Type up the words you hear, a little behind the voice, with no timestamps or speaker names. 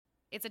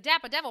It's a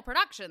Dapper Devil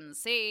Productions,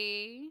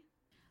 see?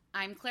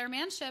 I'm Claire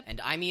Manship.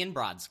 And I'm Ian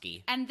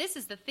Brodsky. And this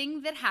is The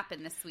Thing That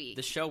Happened This Week.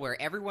 The show where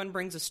everyone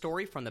brings a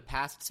story from the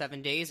past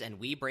 7 days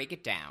and we break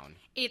it down.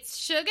 It's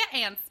sugar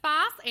and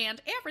spice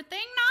and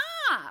everything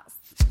nice.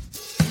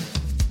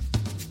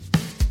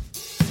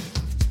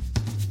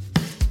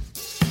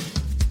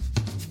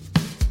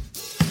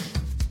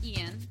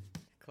 Ian.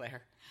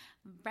 Claire.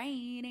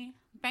 Rainy,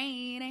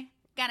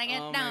 gotta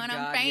get Oh my down on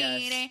God,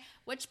 rainy. yes.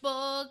 Which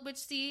bowl, which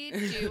seed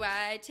do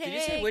I take? Did you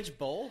say which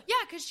bowl? Yeah,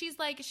 because she's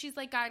like,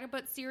 gotta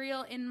put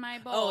cereal in my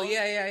bowl. Oh,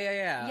 yeah.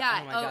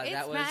 Yeah. Oh, my God, it's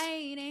that was...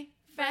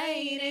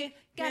 Friday,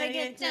 gotta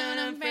get down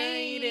on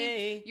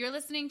Friday. You're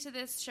listening to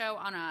this show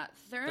on a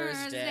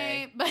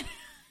Thursday.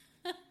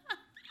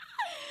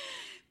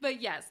 But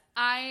yes,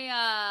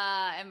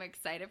 I am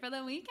excited for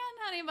the weekend,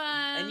 honey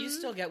bun. And you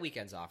still get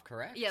weekends off,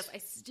 correct? Yes, I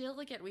still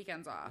get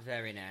weekends off.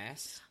 Very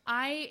nice.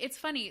 It's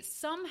funny,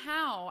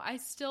 somehow I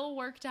still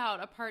worked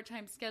out a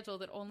part-time schedule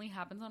that only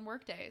happens on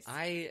work days.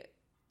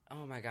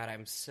 Oh my God,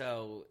 I'm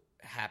so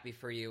happy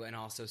for you and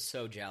also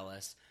so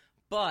jealous.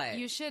 But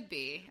you should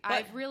be.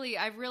 I've really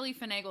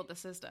finagled the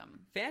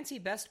system. Fancy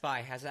Best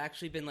Buy has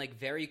actually been like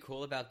very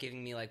cool about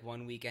giving me like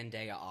one weekend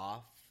day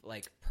off,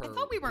 like per week. I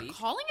thought we weren't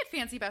calling it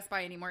Fancy Best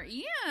Buy anymore,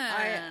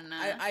 Ian.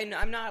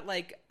 I'm not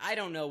like, I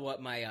don't know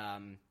what my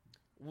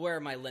where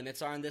my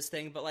limits are on this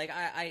thing, but like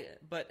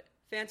but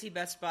Fancy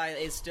Best Buy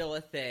is still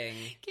a thing.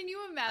 Can you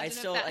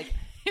imagine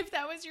if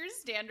that was your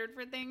standard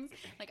for things?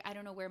 Like, I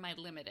don't know where my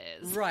limit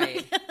is.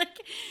 Right.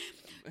 Like,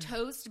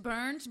 toast,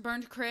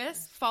 burnt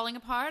crisp, falling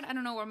apart. I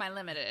don't know where my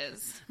limit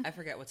is. I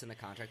forget what's in the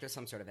contract. There's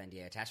some sort of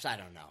NDA attached. I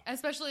don't know.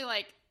 Especially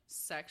like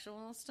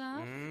sexual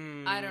stuff.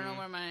 I don't know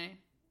where my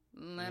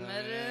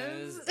limit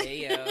is.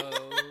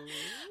 Ayo.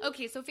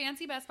 Okay, so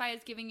Fancy Best Buy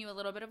is giving you a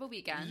little bit of a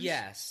weekend.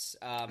 Yes.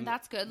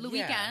 That's good. Le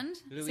weekend.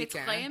 Le C'est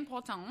weekend. très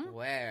important.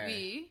 Where?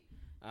 Oui.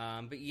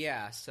 But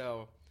yeah,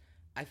 so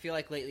I feel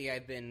like lately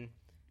I've been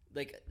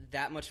like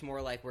that much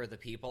more like where the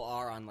people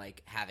are on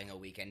like having a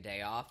weekend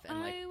day off, and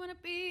like I wanna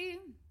be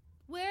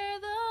where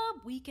the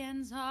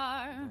weekends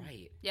are.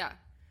 Right. Yeah,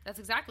 that's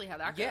exactly how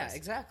that goes. Yeah,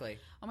 exactly.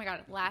 Oh my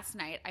God, last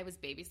night I was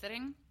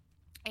babysitting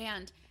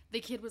and the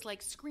kid was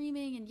like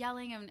screaming and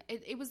yelling, and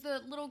it was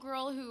the little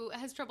girl who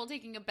has trouble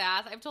taking a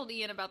bath. I've told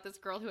Ian about this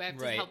girl who I have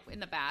to help in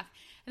the bath.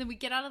 And then we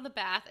get out of the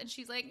bath and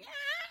she's like,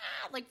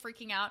 ah, like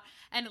freaking out.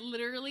 And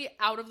literally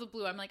out of the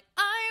blue, I'm like,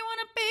 I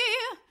want to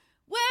be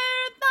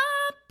where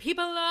the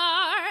people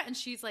are. And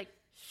she's like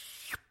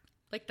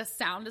the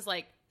sound is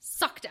like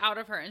sucked out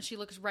of her. And she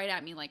looks right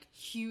at me like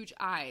huge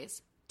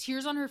eyes,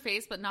 tears on her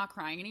face, but not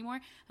crying anymore.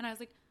 And I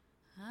was like,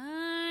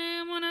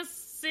 I want to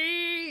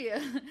see...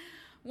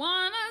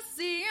 Wanna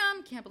see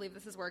him? Can't believe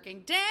this is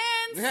working.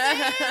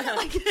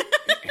 Dancing!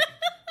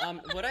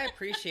 What I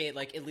appreciate,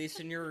 like at least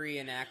in your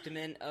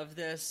reenactment of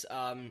this,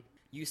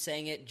 you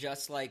sang it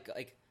just like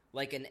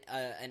an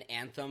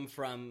anthem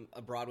from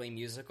a Broadway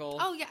musical.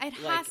 Oh yeah, it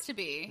has to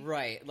be.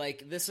 Right,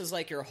 like this is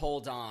like your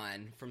Hold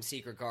On from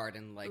Secret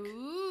Garden. Like,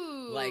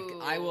 ooh, like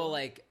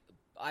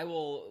I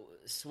will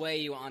sway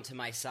you onto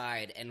my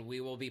side, and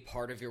we will be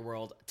part of your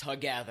world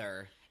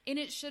together. And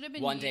it should have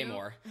been One day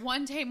more.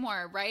 One day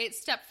more, right?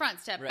 Step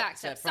front, step back,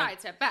 step side,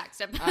 step back,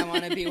 step back. I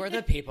want to be where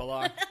the people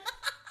are.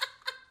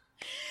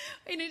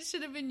 And it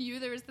should have been you.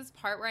 There was this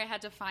part where I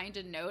had to find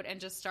a note and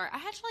just start. I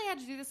actually had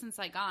to do this in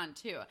Saigon,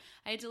 too.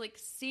 I had to, like,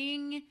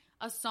 sing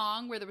a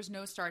song where there was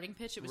no starting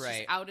pitch. It was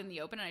just out in the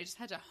open, and I just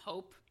had to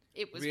hope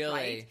it was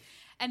right.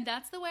 And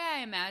that's the way I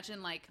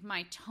imagine, like,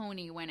 my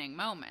Tony winning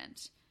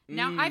moment.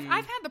 Now, I've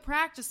had the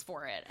practice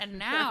for it, and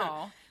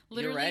now,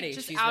 literally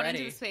just She's out ready.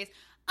 into space.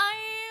 I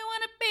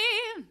want to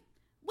be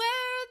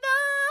where the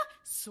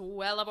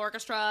swell of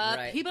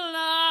orchestra people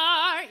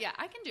are. Yeah,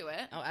 I can do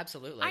it. Oh,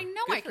 absolutely. I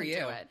know Good I for can you.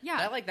 do it.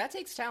 Yeah. That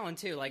takes talent,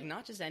 too. Like,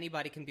 not just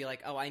anybody can be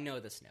like, oh, I know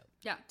this note.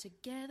 Yeah.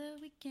 Together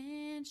we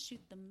can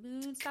shoot the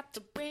moon, stop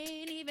the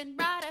rain, even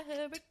ride a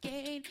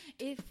hurricane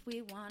if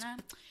we wanna.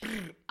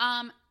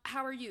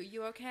 How are you?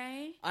 You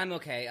okay? I'm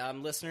okay.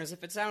 Listeners,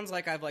 if it sounds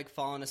like I've, like,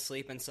 fallen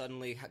asleep and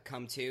suddenly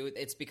come to,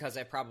 it's because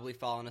I've probably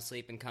fallen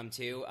asleep and come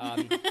to.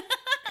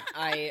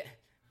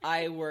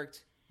 I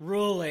worked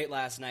real late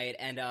last night,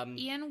 and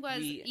Ian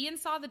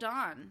saw the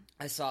dawn.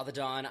 I saw the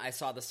dawn. I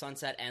saw the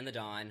sunset and the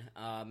dawn.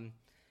 Front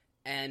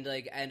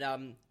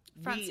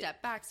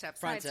step, back step,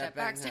 side step,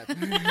 back step.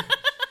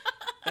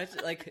 That's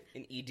like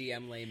an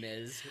EDM Les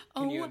Mis.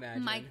 Can you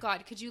imagine? Oh my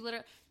God! Could you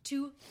literally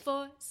 2,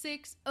 4,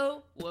 6,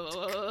 0,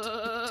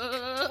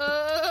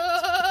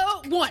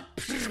 1.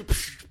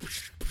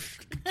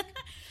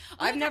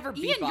 I've never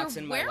beatboxed Ian,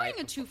 in my life. You're wearing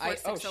a 2, 4,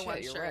 6, 0,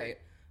 1 you're shirt. right.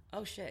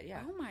 Oh shit!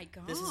 Yeah. Oh my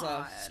God! This is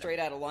straight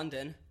out of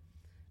London.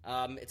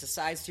 It's a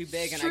size too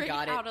big, and I Straight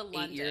got out it of 8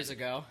 London. years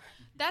ago.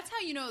 That's how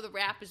you know the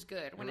rap is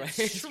good, when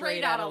it's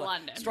straight out of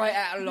London. Straight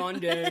out of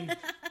London.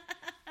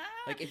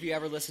 Like, if you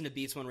ever listen to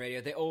Beats One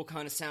Radio, they all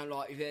kind of sound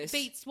like this.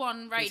 Beats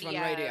One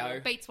Radio.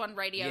 Beats One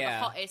Radio, Yeah.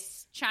 the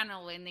hottest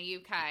channel in the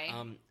UK.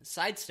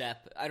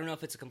 Sidestep. I don't know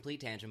if it's a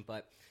complete tangent,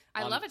 but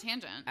I love a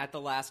tangent. At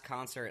the last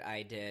concert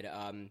I did,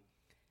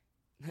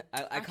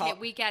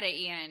 We get it,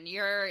 Ian.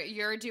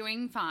 You're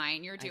doing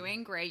fine. You're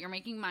doing great. You're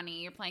making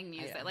money. You're playing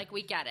music. Like,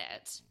 we get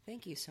it.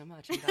 Thank you so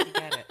much. I'm glad you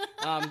get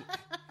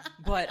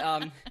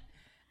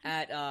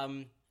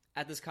it.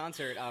 At this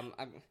concert,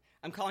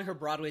 I'm calling her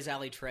Broadway's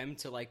Ally Trim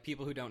to like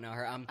people who don't know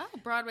her.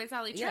 Broadway's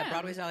Ally Trim. Yeah,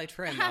 Broadway's Ally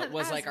Trim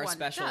was like our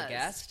special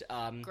guest.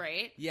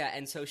 Great. Yeah,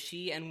 and so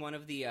she and one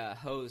of the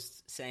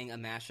hosts sang a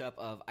mashup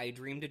of "I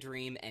Dreamed a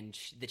Dream" and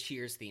the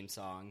Cheers theme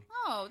song.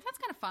 Oh, that's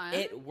kind of fun.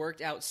 It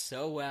worked out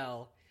so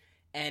well,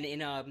 and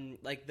in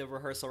like the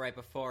rehearsal right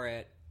before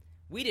it,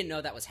 we didn't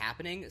know that was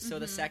happening. So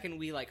the second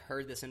we like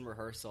heard this in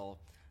rehearsal,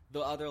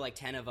 the other like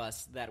 10 of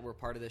us that were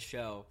part of the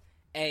show,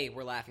 A,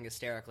 were laughing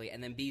hysterically,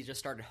 and then B, just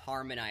started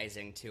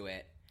harmonizing to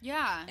it.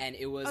 Yeah. And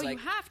it was you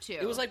have to.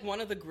 It was like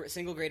one of the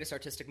single greatest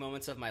artistic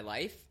moments of my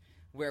life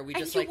where we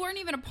just and you weren't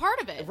even a part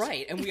of it.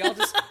 Right. And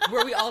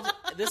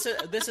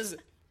this is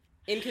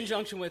in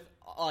conjunction with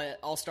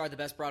All Star, the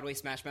best Broadway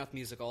Smash Mouth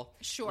musical.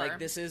 Sure. Like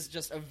this is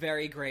just a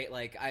very great,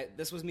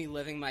 this was me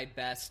living my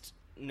best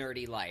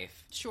nerdy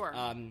life. Sure.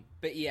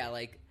 But yeah,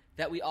 like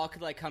that we all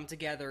could like come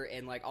together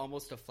in like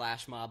almost a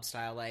flash mob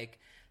style, like,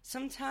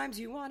 sometimes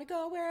you want to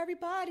go where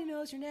everybody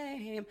knows your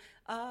name.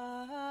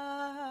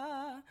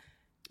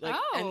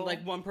 And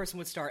like one person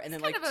would start, and then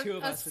like two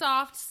of us. A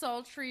soft,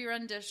 sultry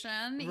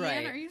rendition.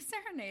 Right. Ian, are you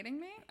serenading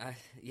me?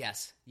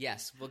 Yes,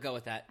 we'll go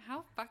with that.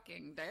 How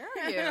fucking dare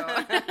you?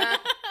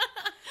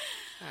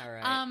 All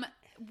right.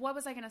 What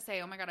was I going to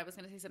say? Oh my god, I was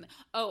going to say something.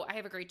 Oh, I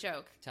have a great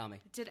joke. Tell me.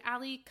 Did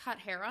Ally cut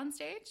hair on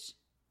stage?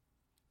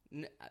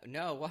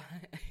 No, why?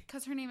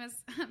 Because her name is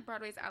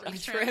Broadway's Ally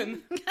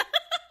Trim.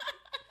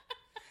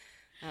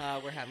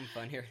 We're having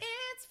fun here.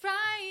 It's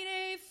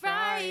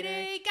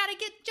Friday. Gotta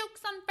get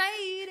jokes on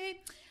Friday.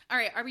 All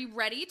right, are we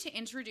ready to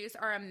introduce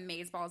our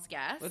Amazeballs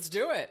guest? Let's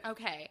do it.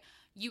 Okay,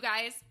 you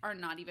guys are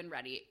not even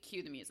ready.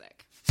 Cue the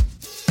music.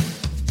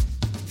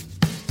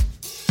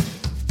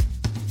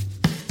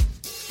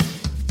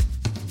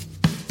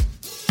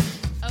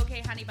 Okay,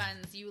 honey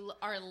buns, you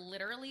are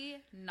literally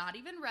not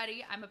even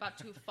ready. I'm about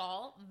to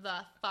fall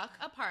the fuck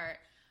apart.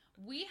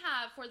 We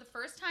have, for the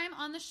first time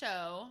on the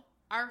show,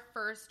 our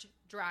first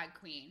drag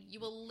queen. You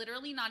will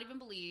literally not even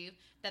believe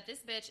that this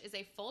bitch is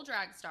a full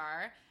drag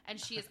star, and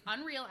she is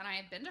unreal, and I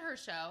have been to her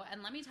show,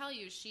 and let me tell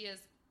you, she is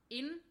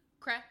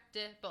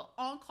incredible.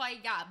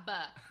 Incroyable.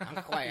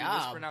 You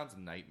just pronounced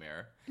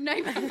nightmare.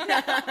 You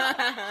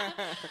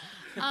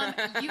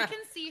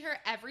can see her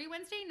every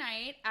Wednesday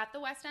night at the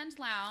West End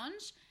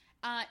Lounge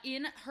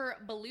in her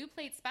Blue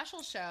Plate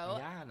special show.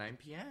 Yeah, 9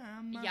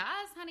 p.m.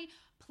 Yes, honey.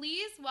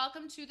 Please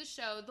welcome to the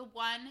show the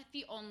one,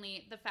 the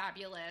only, the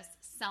fabulous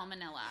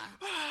Selmanilla.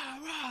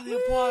 The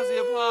applause.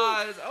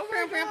 Oh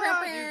my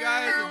god, you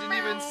guys, I didn't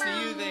even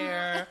see you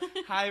there.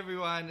 Hi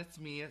everyone, it's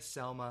me,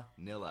 Selma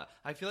Nilla.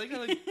 I feel like I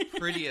look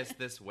prettiest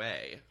this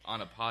way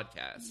on a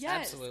podcast.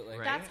 Yes, absolutely.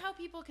 Right? That's how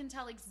people can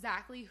tell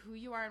exactly who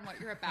you are and what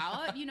you're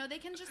about. You know, they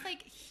can just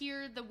like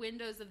hear the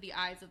windows of the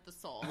eyes of the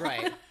soul.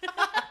 Right.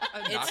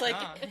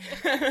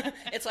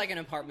 It's like an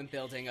apartment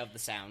building of the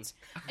sounds.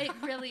 It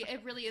really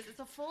is. It's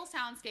a full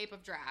soundscape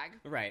of drag.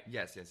 Right.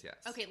 Yes.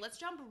 Okay, let's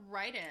jump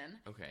right in.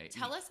 Okay.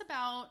 Tell us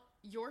about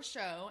your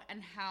show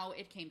and how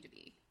it came to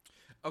be.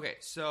 Okay,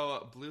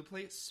 so Blue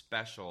Plate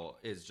Special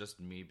is just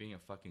me being a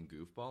fucking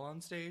goofball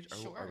on stage.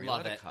 Sure. Are we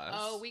Love allowed to it. cuss?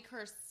 Oh, we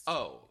curse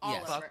all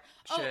yes. over.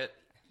 Fuck, shit,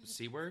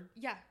 C-word?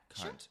 Yeah.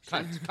 Cunt. Sure.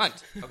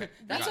 Cunt. Okay.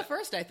 That's the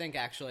first, I think,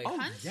 actually. Oh,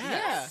 Cunt?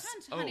 yes.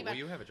 Cunt, Oh, honey well, bun.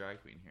 you have a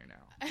drag queen here now.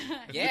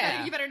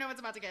 Yeah. You better know what's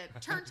about to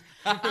get turned.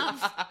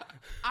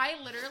 I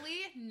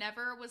literally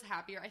never was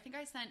happier. I think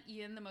I sent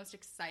Ian the most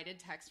excited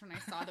text when I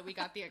saw that we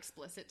got the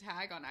explicit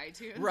tag on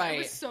iTunes. Right. I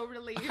was so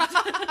relieved.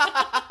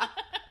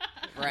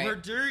 Right. We're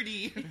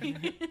dirty.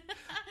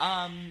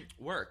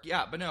 Work.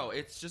 Yeah, but no,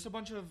 it's just a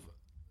bunch of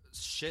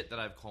shit that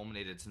I've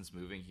culminated since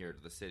moving here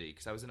to the city,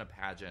 because I was in a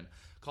pageant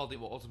called the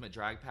Ultimate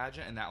Drag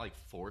Pageant, and that like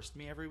forced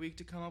me every week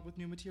to come up with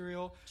new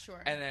material.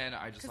 Sure. And then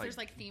I just Because there's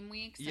like theme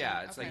weeks.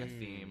 yeah, it's okay. like a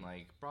theme,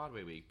 like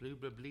Broadway week, blah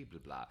blah blah blah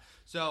blah.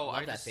 So Love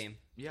I that just, theme.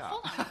 Yeah.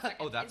 Hold on a second.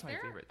 Oh, that's Is my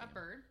there favorite a theme.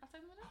 bird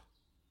outside the window?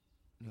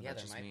 No, Yeah,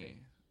 that's there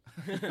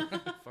just might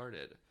me.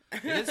 Farted.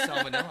 It is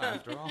salmonella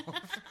after all.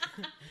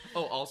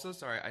 Oh, also,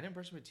 sorry, I didn't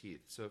brush my teeth.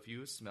 So if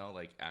you smell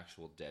like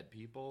actual dead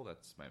people,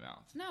 that's my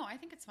mouth. No, I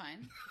think it's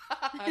fine.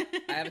 I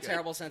have a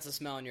terrible sense of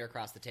smell, and you're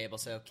across the table,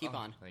 so keep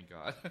on. Thank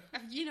God.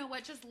 You know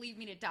what? Just leave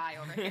me to die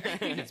over here.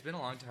 It's been a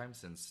long time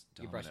since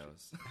You brushed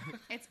Domino's.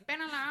 It's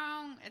been a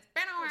while.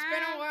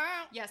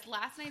 Yes,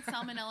 last night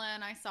Salmonella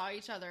and I saw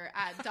each other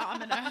at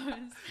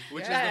Domino's.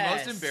 Which is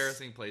Yes. the most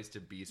embarrassing place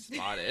to be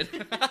spotted.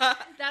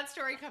 That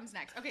story comes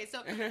next. Okay,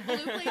 so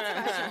Blue Plate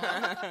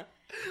Special.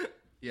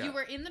 Yeah. You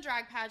were in the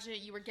drag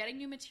pageant, you were getting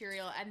new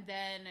material, and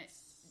then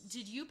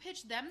did you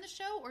pitch them the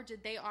show, or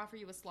did they offer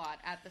you a slot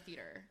at the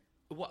theater?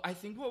 Well, I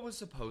think what was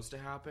supposed to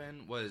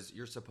happen was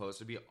you're supposed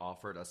to be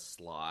offered a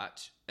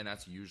slot, and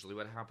that's usually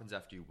what happens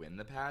after you win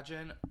the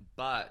pageant.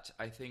 But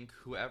I think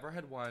whoever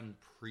had won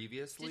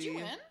previously... Did you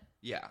win?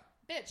 Yeah.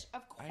 Bitch,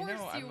 of course I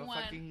know, you I'm a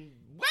won. fucking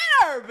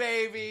winner,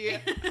 baby!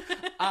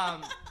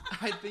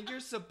 I think you're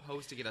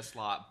supposed to get a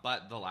slot,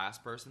 but the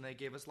last person they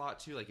gave a slot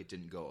to, like, it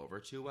didn't go over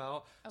too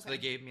well. Okay. So they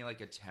gave me, like,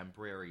 a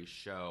temporary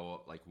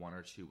show, like, 1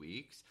 or 2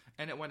 weeks,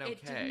 and it went okay.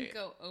 It didn't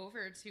go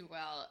over too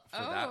well. For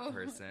that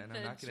person.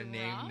 I'm not going to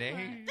name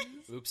names.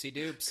 Oopsie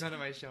doops. Come to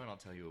my show and I'll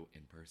tell you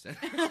in person.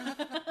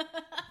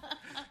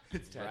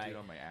 It's tattooed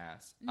on my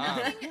ass.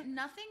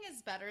 Nothing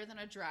is better than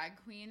a drag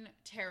queen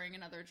tearing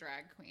another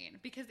drag queen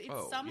because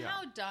it's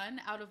somehow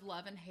done out of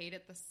love and hate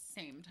at the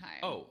same time.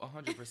 Oh,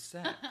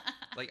 100%.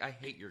 Like, I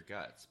hate your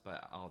guts,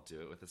 but I'll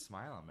do it with a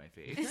smile on my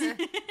face.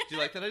 Do you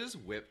like that I just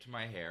whipped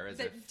my hair as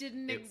if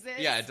didn't exist?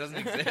 Yeah, it doesn't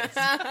exist.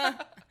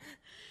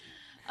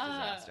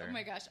 Oh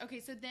my gosh.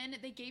 Okay, so then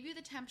they gave you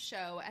the temp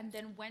show, and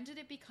then when did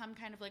it become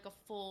kind of like a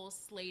full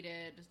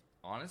slated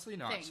Honestly,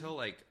 not till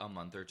like a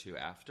month or 2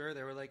 after.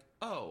 They were like,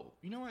 oh,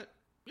 you know what?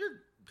 You're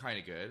kind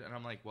of good. And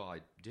I'm like, well, I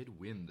did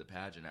win the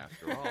pageant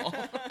after all.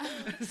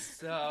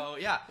 So,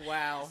 yeah.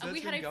 Wow. So we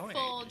had a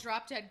full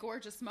drop dead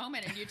gorgeous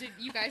moment, and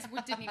you guys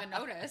didn't even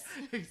notice.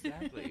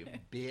 Exactly.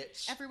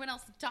 Bitch. Everyone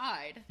else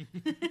died.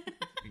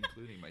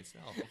 Including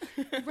myself.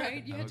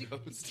 Right? You had to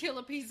kill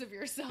a piece of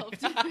yourself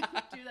to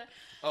do that.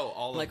 Oh,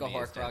 all like of me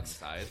a is dead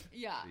inside.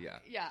 Yeah.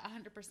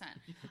 100%.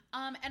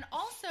 And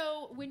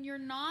also, when you're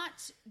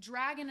not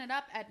dragging it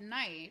up at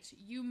night,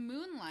 you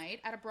moonlight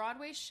at a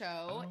Broadway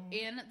show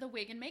in the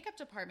wig and makeup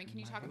department. Can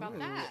you talk about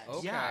that?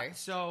 Okay. Yeah.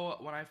 So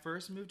when I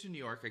first moved to New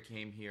York, I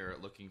came here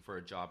looking for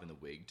a job in the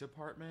wig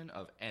department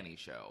of any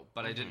show,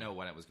 but I didn't know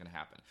when it was going to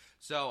happen.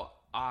 So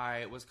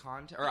I was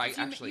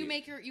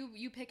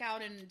you pick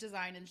out and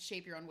design and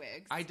shape your own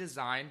wigs. I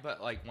design,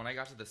 but like when I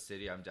got to the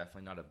city, I'm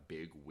definitely not a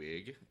big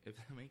wig, if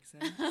that makes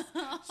sense.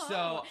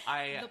 So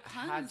I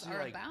had to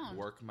like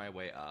work my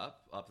way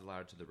up the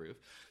ladder to the roof.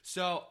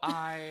 So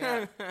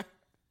I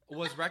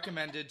was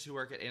recommended to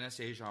work at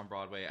Anastasia on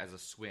Broadway as a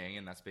swing,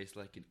 and that's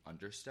basically like an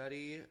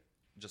understudy.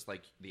 Just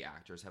like the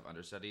actors have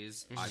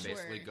understudies, I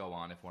basically go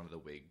on if one of the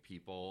wig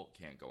people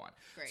can't go on.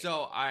 Great.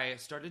 So I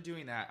started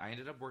doing that. I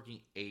ended up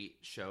working 8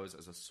 shows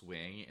as a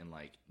swing in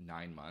like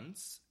 9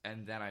 months.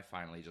 And then I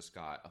finally just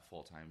got a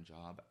full-time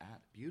job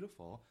at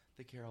Beautiful,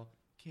 the Carole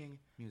King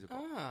musical.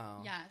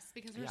 Oh. Yes,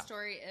 because her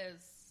story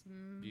is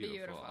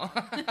beautiful.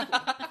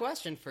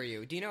 Question for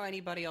you. Do you know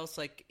anybody else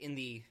like in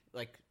the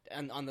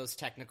on those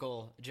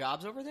technical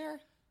jobs over there?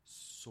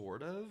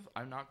 Sort of.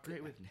 I'm not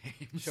great with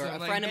names. Sure. So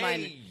A friend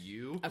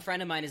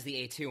of mine is the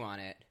A2 on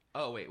it.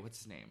 Oh, wait. What's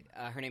his name?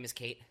 Her name is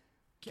Kate.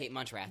 Kate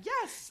Munchrath.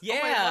 Yes. Yeah.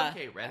 Oh, I love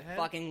Kate Redhead. I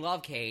fucking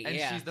love Kate. And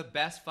she's the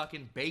best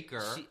fucking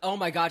baker. Oh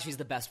my god, she's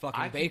the best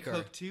fucking baker. I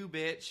can cook too,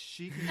 bitch.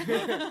 She can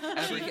cook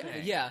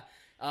everything. Yeah.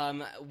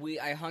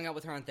 I hung out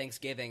with her on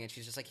Thanksgiving, and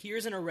she's just like,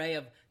 here's an array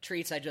of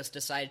treats I just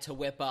decided to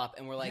whip up.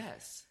 And we're like,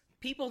 yes.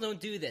 People don't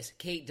do this.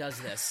 Kate does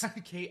this.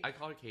 Kate, I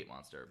call her Kate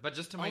Monster, but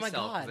just to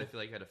myself because I feel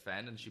like I'd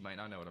offend, and she might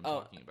not know what I'm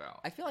talking about.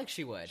 I feel like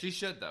she would. She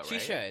should, though. Right? She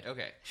should.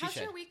 Okay. How's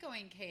your week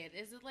going, Kate?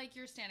 Is it like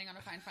you're standing on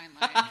a fine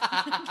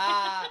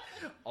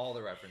line? All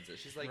the references.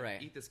 She's like,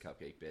 eat this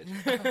cupcake,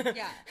 bitch.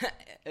 Yeah.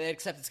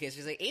 Except in this case,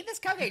 she's like, eat this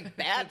cupcake,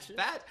 bitch.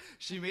 Bad.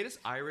 She made us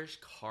Irish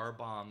car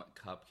bomb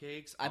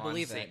cupcakes on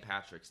St.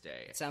 Patrick's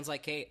Day. It sounds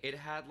like Kate. It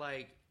had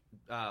like,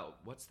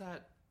 what's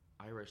that?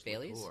 Irish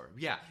Baileys? liqueur.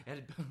 Yeah. It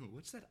had,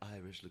 what's that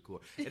Irish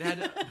liqueur? It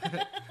had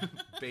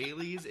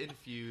Baileys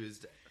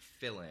infused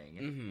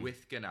filling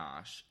with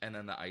ganache, and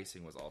then the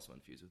icing was also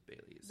infused with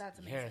Baileys. That's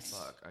amazing. Yes.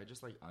 Fuck, I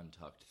just like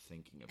untucked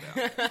thinking about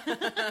it.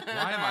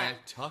 Why am I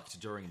tucked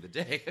during the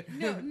day?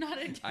 No, not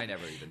a I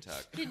never even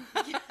tuck. Can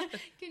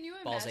you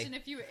imagine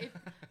if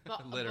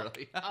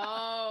Literally.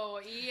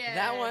 Oh,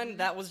 yeah.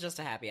 That was just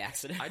a happy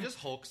accident. I just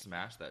Hulk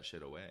smashed that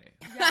shit away.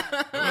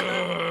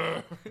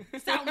 Yeah.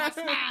 Selma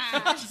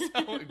smash.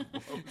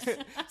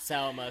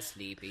 Selma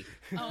sleepy.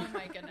 Oh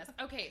my goodness.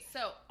 Okay,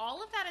 so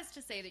all of that is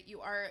to say that you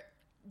are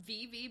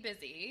VV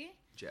busy.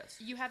 Yes.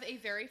 You have a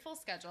very full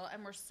schedule,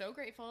 and we're so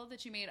grateful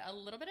that you made a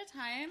little bit of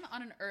time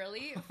on an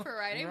early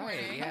Friday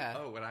morning. Yeah.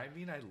 Oh, when I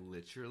mean I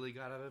literally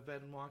got out of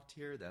bed and walked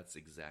here, that's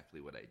exactly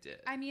what I did.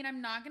 I mean,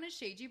 I'm not going to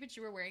shade you, but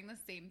you were wearing the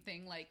same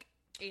thing like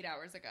 8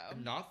 hours ago.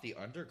 Not the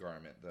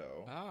undergarment,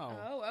 though.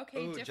 Oh, okay.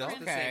 Oh, different. just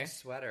the same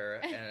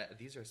sweater, and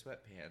these are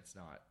sweatpants,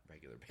 not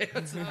regular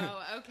pants.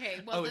 Oh,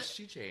 okay. Well,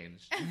 she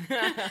changed.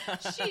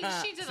 she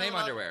did same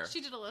underwear.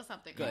 She did a little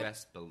something. Good.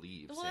 Best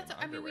believe. Well,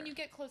 I mean, when you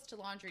get close to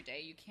laundry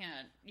day, you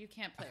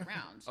can't play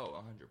around.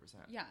 Oh, 100%.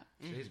 Yeah.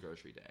 Today's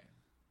grocery day.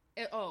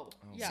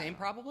 Yeah. Same,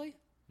 probably.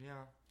 Yeah.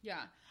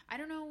 Yeah. I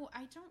don't know.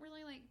 I don't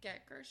really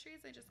get groceries.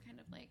 I just kind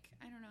of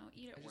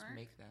eat at work. Just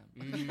make them.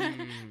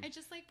 I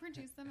just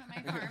produce them at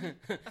my farm.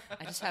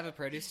 I just have a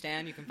produce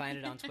stand. You can find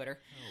it on Twitter.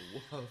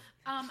 Oh, whoa.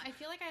 I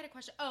feel like I had a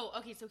question. Oh,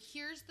 okay. So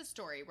here's the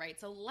story, right?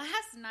 So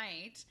last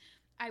night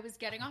I was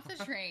getting off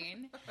the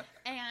train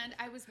and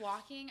I was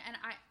walking, and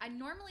I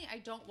normally I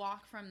don't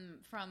walk from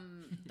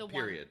the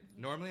Period.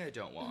 Normally I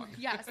don't walk.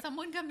 Yeah.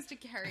 Someone comes to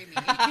carry me.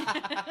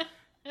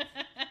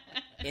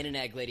 In an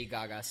egg, Lady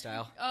Gaga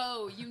style.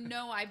 Oh,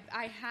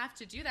 I have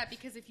to do that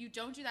because if you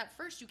don't do that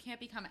first, you can't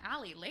become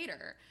Allie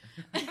later.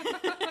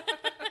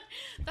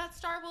 That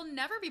star will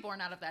never be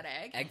born out of that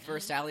egg. Egg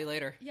first, Allie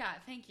later. Yeah,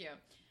 thank you.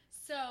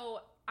 So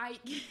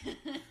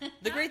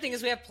the great thing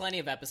is we have plenty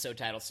of episode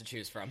titles to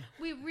choose from.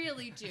 We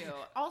really do.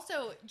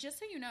 Also, just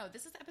so you know,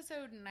 this is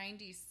episode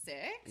 96.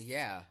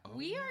 Yeah.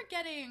 We are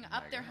getting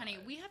up there, God. honey.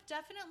 We have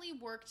definitely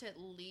worked at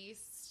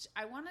least,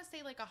 I want to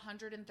say like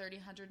 130,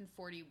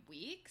 140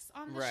 weeks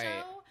on the Right.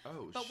 show.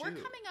 Oh, But we're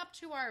shoot. coming up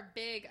to our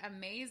big,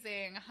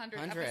 amazing 100th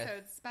 100th.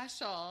 episode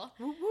special.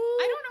 Woo-woo.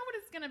 I don't know what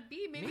it's going to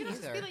be. Maybe Me it'll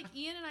just be neither. like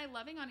Ian and I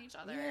loving on each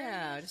other.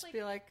 Yeah, Maybe just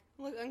be like,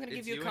 look, I'm going to give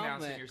It's you a announcing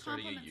compliment. you're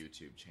starting a Compliments.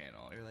 YouTube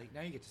channel. You're like,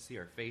 now you get to see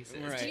our faces.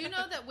 Right. Do you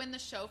know that when the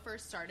show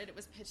first started, it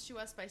was pitched to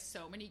us by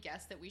so many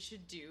guests that we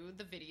should do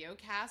the video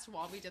cast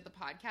while we did the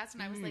podcast?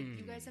 And I was like,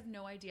 you guys have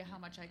no idea how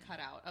much I cut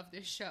out of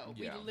this show.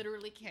 Yeah. We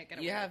literally can't get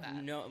away You with have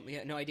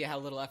that. no idea how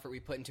little effort we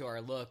put into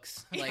our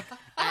looks. Like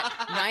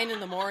at 9 in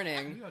the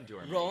morning, We don't do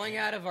our rolling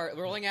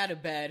out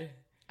of bed,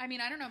 I mean,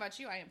 I don't know about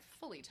you. I am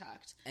fully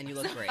tucked. and you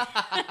look great.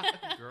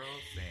 Girl,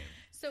 same.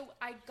 So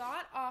I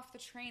got off the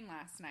train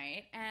last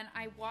night and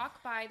I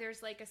walk by,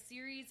 there's like a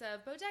series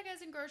of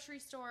bodegas and grocery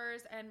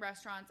stores and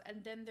restaurants.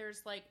 And then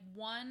there's like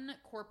one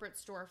corporate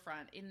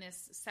storefront in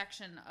this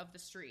section of the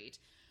street,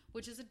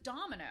 which is a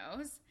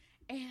Domino's.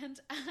 And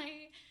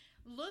I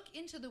look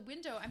into the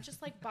window. I'm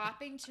just like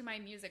bopping to my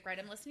music, right?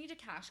 I'm listening to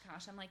Cash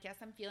Cash. I'm like, yes,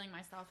 I'm feeling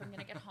myself. I'm going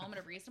to get home at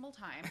a reasonable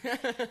time.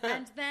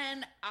 And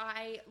then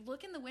I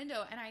look in the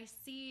window and I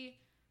see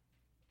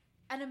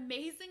an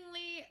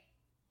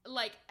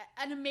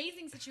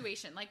amazing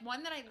situation, like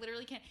one that I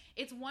literally can't.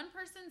 It's one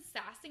person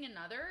sassing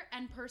another,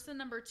 and person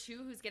number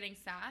two who's getting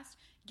sassed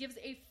gives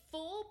a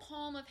full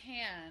palm of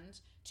hand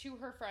to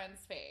her friend's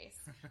face,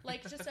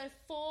 like just a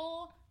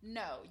full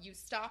no. You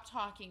stop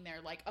talking there,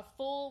 like a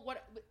full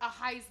a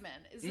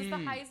Heisman. Is this the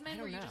Heisman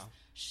where you just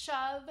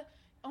shove?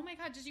 Oh my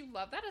God, did you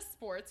love that? A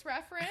sports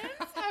reference?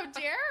 How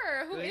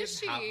dare? Who They is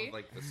have half she? of,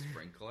 like the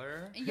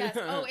sprinkler. Yes.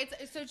 Oh,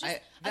 it's so just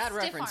that a stiff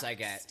reference arm. I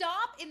get.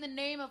 Stop in the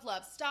name of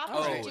love. Stop Oh,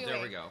 what you're doing.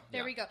 there we go.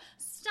 There Yeah. we go.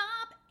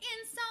 Stop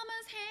in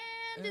Summer's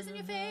hand is in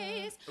your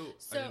face. Oh,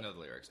 So- I didn't know the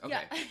lyrics.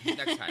 Okay, Yeah.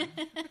 next time.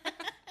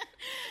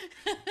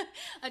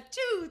 A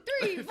 2,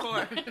 3, 4.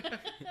 Four.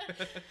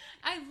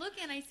 I look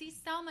and I see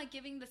Selma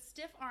giving the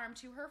stiff arm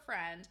to her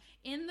friend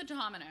in the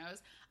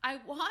Domino's. I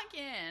walk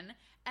in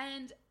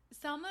and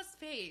Selma's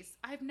face,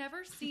 I've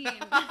never seen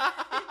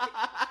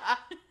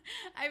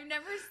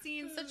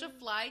such a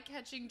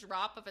fly-catching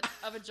drop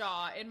of a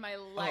jaw in my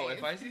life. Oh,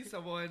 if I see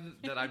someone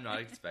that I'm not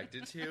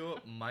expected to,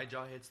 my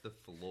jaw hits the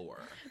floor.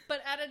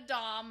 But at a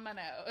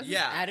Domino's.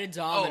 Yeah. At a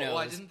Domino's. Oh, well,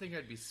 I didn't think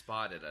I'd be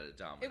spotted at a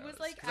Domino's. It was,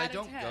 like, because I out of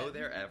don't 10. go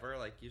there ever.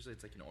 Like, usually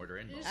it's like an order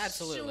in moment.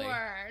 Absolutely.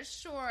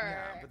 Sure.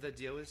 Yeah, but the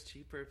deal was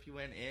cheaper if you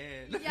went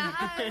in.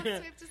 Yes, we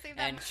have to save that.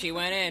 And she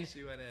went in.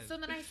 She went in. So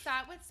then I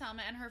sat with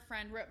Selma and her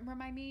friend.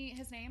 Remind me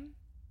his name?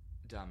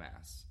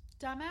 Dumbass.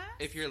 Dumbass?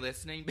 If you're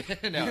listening,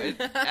 no, it's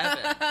Evan.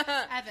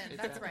 Evan,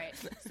 that's Evan. right.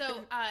 So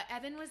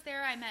Evan was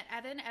there. I met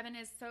Evan. Evan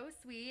is so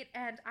sweet.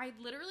 And I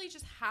literally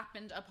just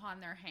happened upon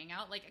their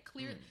hangout. Like a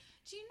clear...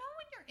 Do you know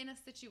when you're in a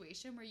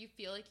situation where you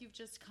feel like you've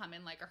just come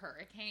in like a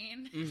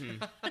hurricane?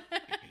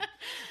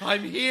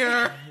 I'm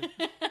here.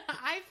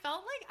 I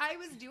felt like I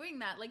was doing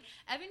that. Like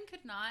Evan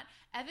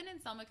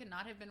and Selma could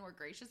not have been more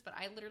gracious, but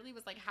I literally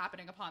was like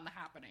happening upon the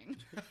happening.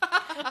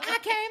 I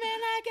came in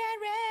like a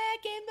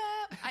wrecking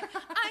ball.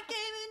 I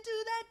came into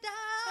that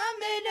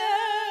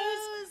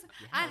Domino's. Domino's.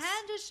 I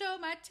had to show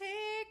my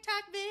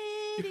TikTok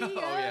videos.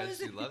 Oh, yeah,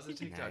 she loves a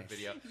TikTok Nice.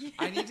 video.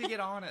 I need to get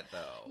on it,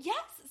 though. Yes,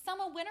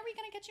 Selma, when are we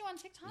going to get you on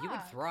TikTok? You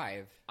would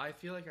thrive. I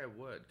feel like I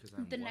would, because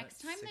I'm The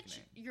next time that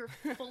sickening.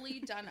 you're fully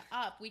done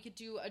up, we could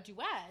do a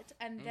duet,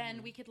 and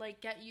then we could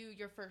like get you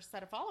your first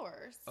set of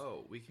followers.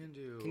 Oh, we can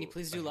do... Can you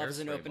please a do Love is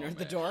an hairspray Opener at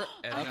the moment. door?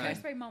 And A Okay.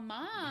 hairspray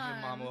moment.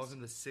 Your mama was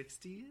in the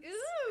 60s?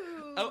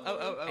 Ooh.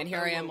 Oh. And here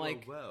oh, I am, whoa,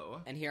 like-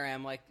 Whoa. And here I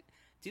am like,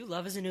 do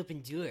Love is an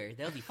Open Door.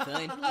 That'll be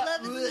fun.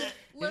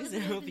 Love is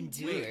an open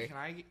door. Wait, can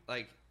I,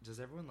 like... Does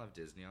everyone love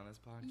Disney on this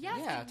podcast? Yes,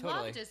 Yeah, I totally.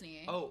 love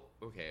Disney. Oh,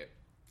 okay.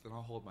 Then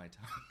I'll hold my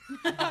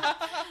tongue.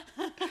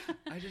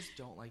 I just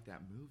don't like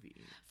that movie.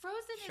 Frozen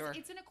Sure.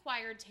 it's an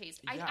acquired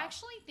taste. I Yeah.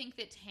 actually think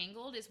that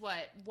Tangled is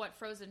what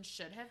Frozen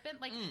should have been.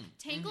 Like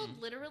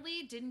Tangled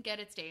literally didn't get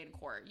its day in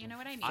court. You know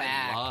what I mean?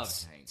 I love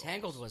Facts. Tangled.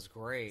 Tangled was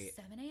great.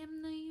 7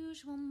 a.m. the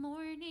usual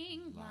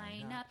morning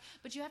lineup.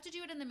 But you have to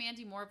do it in the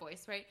Mandy Moore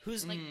voice, right?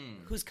 Who's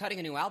who's cutting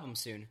a new album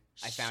soon?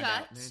 I found Shut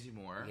out. Mandy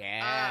Moore?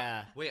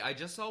 Yeah. Wait, I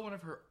just saw one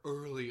of her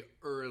early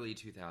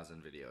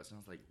 2000 videos, and I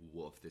was like,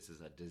 woof, this is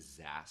a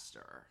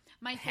disaster.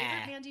 My favorite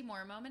Ha. Mandy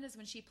Moore moment is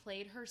when she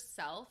played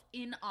herself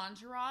in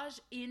Entourage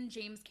in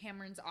James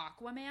Cameron's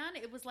Aquaman.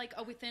 It was like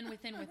a within.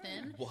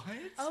 What?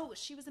 Oh,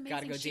 she was amazing.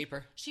 Gotta go she,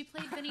 deeper. She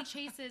played Vinny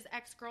Chase's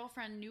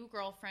ex-girlfriend, new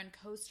girlfriend,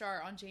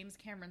 co-star on James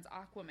Cameron's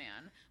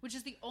Aquaman, which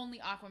is the only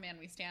Aquaman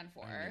we stand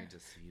for. I need to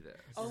see this.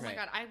 Oh my Right.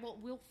 god,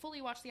 we'll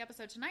fully watch the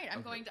episode tonight. I'm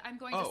Okay.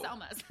 going to Oh.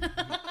 Selma's.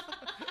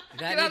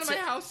 Get out of my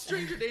house,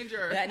 stranger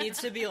danger. That needs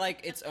to be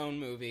like its own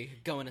movie.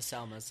 Going to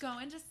Selma's.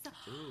 Going to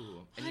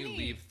Ooh, and Honey. you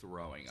leave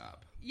throwing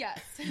up. Yes.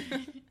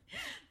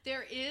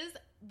 There is,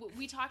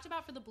 we talked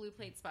about for the Blue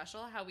Plate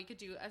special how we could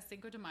do a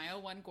Cinco de Mayo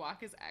one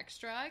guac is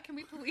extra. Can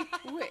we please?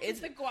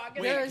 It's the guac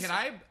is Wait, extra. can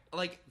I,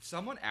 like,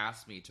 someone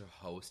asked me to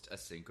host a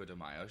Cinco de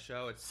Mayo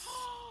show. It's,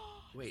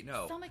 wait,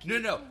 no. Selma, can you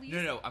please-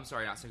 No, I'm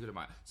sorry, not Cinco de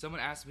Mayo.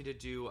 Someone asked me to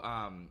do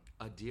a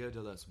Dia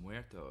de los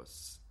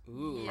Muertos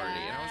Ooh. party.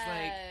 And I was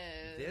like,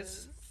 Yes.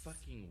 this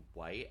fucking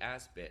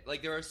white-ass bit.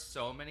 Like, there are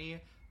so many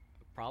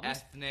Problems?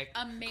 ethnic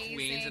Amazing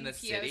queens in the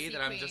city POC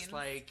that I'm just queens.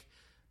 like,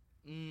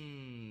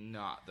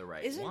 not the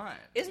right Isn't one.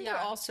 there Yeah.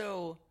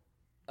 also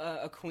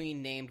a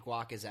queen named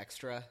Guac is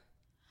Extra?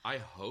 I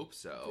hope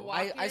so.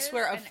 Guac I is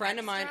swear a an friend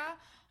of mine- extra?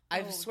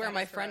 I Oh, swear that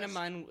my is friend of gross.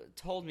 mine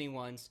told me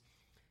once,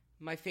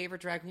 my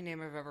favorite drag queen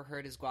name I've ever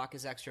heard is Guac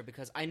is Extra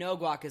because I know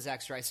Guac is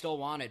Extra. I still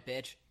want it,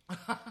 bitch.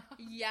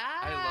 Yes.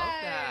 I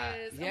love that.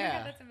 Oh my Yeah.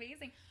 God, that's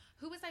amazing.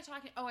 Who was I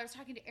talking? Oh, I was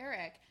talking to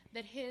Eric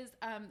that his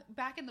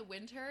back in the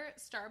winter,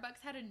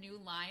 Starbucks had a new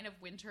line of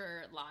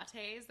winter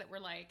lattes that were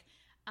like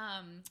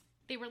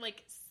they were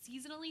like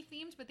seasonally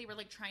themed, but they were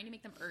like trying to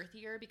make them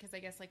earthier because I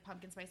guess like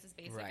pumpkin spice is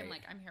basic Right. and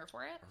like I'm here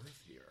for it.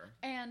 Earthier.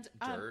 And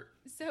Dirt.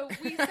 so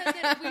we said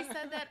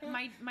that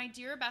my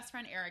dear best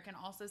friend Eric and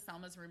also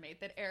Selma's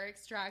roommate that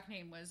Eric's drag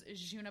name was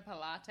Juniper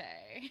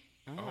Latte.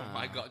 Oh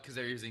my god, because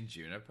they're using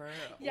juniper?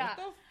 Yeah. What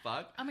the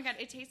fuck? Oh my god,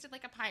 it tasted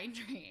like a pine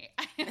tree.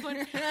 it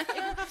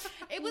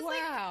was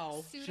Wow.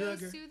 like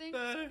pseudo-soothing.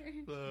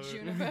 Juniper.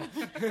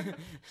 Juniper.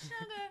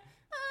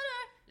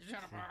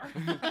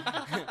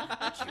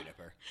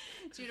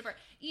 Juniper.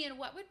 Ian,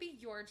 what would be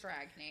your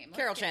drag name? Let's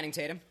Carol get- Channing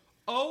Tatum.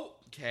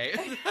 Okay.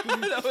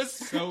 That was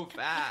so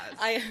fast.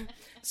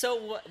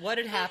 So what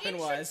had happened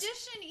in was...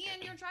 tradition,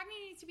 Ian, your drag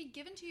name needs to be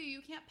given to you.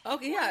 You can't pick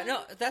Okay, yeah, one.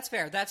 no, that's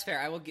fair. That's fair.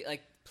 I will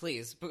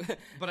please,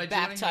 But I do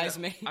baptize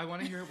wanna me. hear, I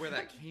want to hear where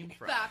that came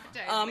from.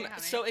 Baptize me, honey.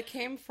 So it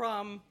came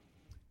from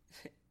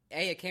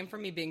A, it came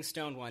from me being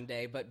stoned one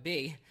day, but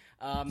B,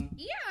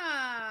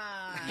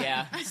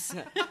 yeah,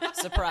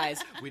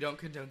 surprise. We don't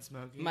condone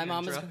smoking. My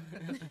mom is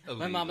Illegal.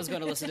 my mom is going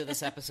to listen to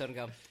this episode and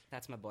go,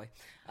 "That's my boy."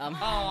 Oh,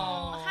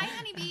 hi,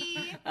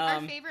 honeybee.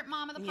 Our favorite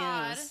mom of the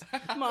pod. Yes,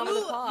 mom of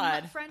the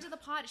pod. Friend of the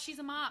pod. She's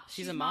a mop.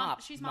 She's a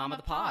mop. She's mom of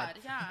the pod.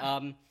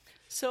 Yeah.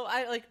 So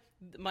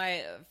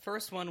my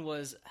first one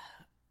was,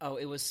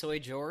 it was Soy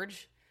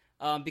George,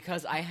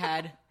 because I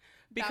had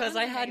was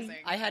amazing.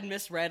 I had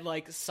misread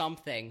like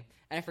something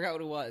and I forgot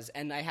what it was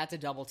and I had to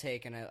double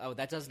take and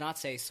that does not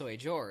say Soy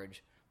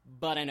George,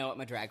 but I know what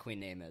my drag queen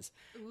name is.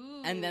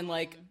 Ooh. And then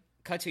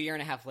cut to a year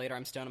and a half later,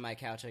 I'm stoned on my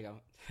couch. I go,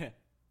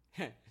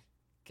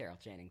 Carol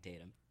Channing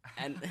Tatum,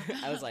 and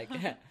I was like,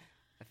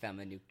 I found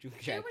my new There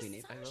drag was queen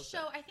name. some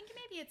show, I think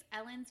maybe it's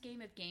Ellen's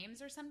Game of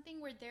Games or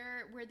something, where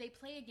they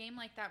play a game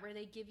like that, where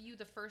they give you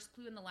the first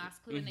clue and the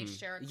last clue, and they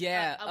share a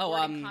Yeah. a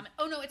word in common.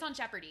 Oh no, it's on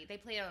Jeopardy. They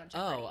play it on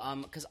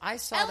Jeopardy. Because I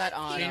saw that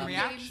on. Chain Ellen's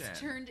Reaction. Games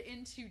turned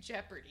into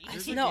Jeopardy.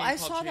 There's see- a no, game I called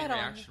saw Chain that on-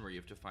 Reaction where you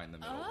have to find the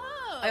middle word.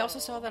 Oh, I also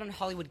saw that on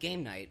Hollywood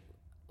Game Night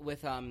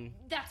with That's what I'm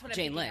Jane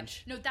thinking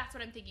Lynch. Of. No, that's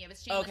what I'm thinking of.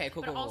 It's Jane Okay, Lynch.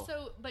 cool, But cool, cool.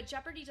 also, but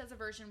Jeopardy does a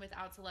version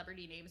without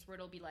celebrity names where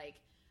it'll be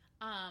like,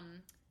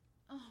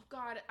 oh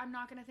God, I'm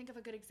not going to think of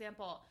a good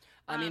example.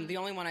 I mean, the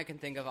only one I can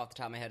think of off the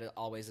top of my head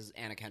always is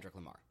Anna Kendrick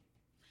Lamar.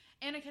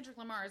 Anna Kendrick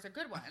Lamar is a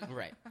good one.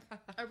 Right.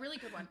 A really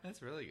good one.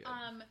 That's really good.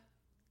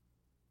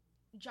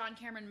 John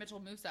Cameron Mitchell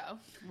Musso.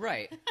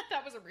 Right.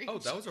 That was a reach. Oh,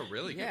 that was a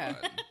really good Yeah.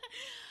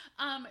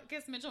 one.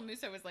 Because Mitchell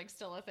Musso was like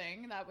still a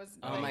thing. That was.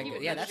 Oh like, my he god.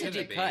 was Yeah, a that's a big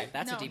deep be. cut.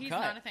 That's no, a deep he's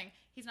cut. not a thing.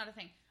 He's not a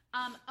thing.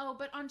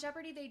 But on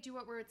Jeopardy they do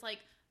it where it's like,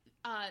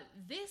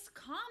 this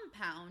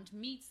compound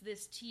meets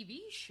this TV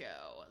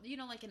show. You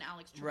know, like an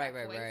Alex Trebek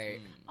Right. voice. Right.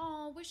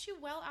 Oh, wish you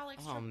well,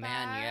 Alex Oh, Trebek.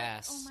 man,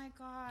 yes. Oh my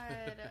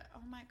god. Oh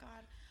my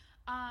god.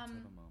 Have a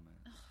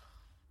moment.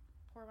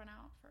 Pour one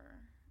out for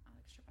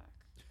Alex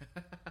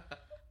Trebek.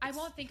 I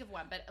won't think of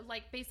one, but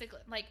like basically,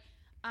 like,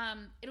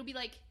 it'll be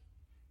like,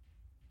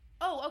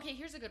 oh, okay,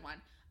 here's a good one.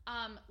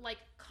 Like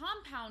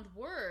compound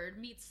word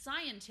meets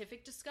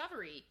scientific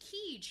discovery,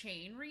 key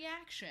chain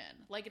reaction.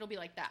 Like it'll be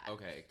like that.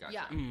 Okay, gotcha.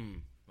 Yeah.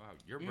 Wow,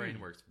 your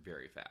brain works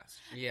very fast.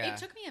 Yeah. It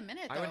took me a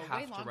minute though. I would way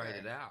have to longer. write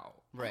it out.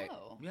 Right.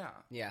 Oh. Yeah.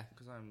 Yeah.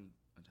 Because I'm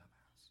a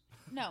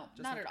dumbass. No,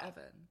 Just not like at all.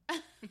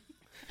 Evan.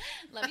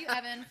 Love you,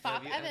 Evan.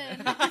 Fop Love you,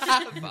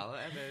 Evan. Follow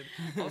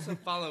Evan. Also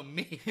follow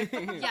me.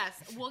 Yes,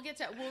 we'll get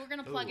to. We're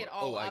gonna plug it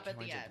all I up at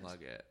tried the to end.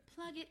 Plug it.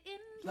 Plug it in.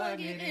 Plug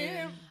it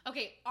in.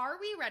 Okay, are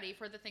we ready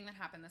for the thing that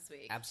happened this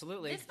week?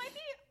 Absolutely. This might be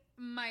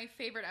my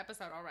favorite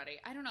episode already.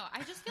 I don't know.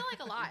 I just feel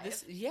like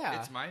alive. Yeah.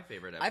 It's my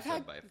favorite I've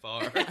episode had- by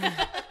far.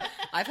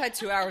 I've had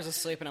 2 hours of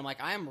sleep and I'm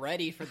like, I am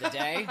ready for the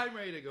day. I'm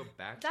ready to go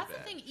back That's to the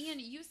bed. thing, Ian.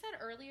 You said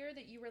earlier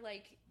that you were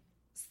like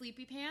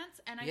sleepy pants,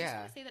 and I just Yeah.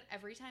 want to say that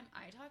every time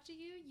I talk to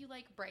you, you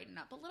like brighten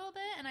up a little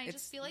bit, and I It's-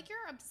 just feel like you're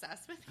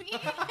obsessed with me.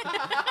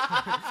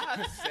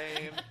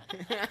 Same.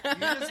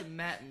 You just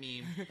met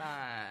me.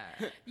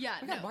 Bye. Yeah.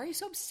 Oh my God, No. why are you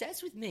so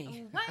obsessed with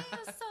me? Why you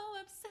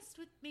so obsessed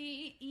with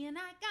me? Ian,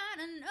 I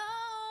gotta know.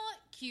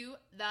 Cue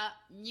the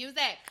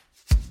music.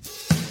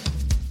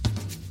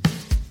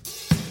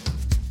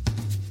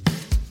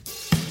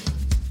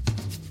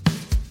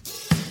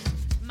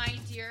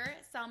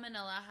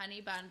 Salmonella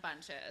Honey Bun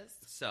Bunches.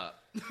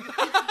 Sup?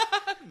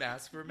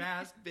 Mask for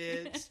mask,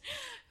 bitch.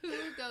 Who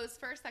goes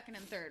first, second,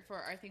 and third for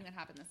our thing that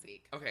happened this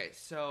week? Okay,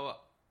 so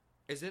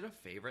is it a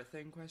favorite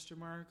thing,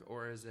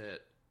 or is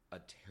it a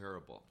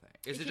terrible thing?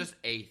 Is it just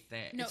a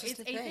thing? No, It's just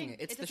it's a a thing. thing.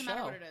 It's it the doesn't matter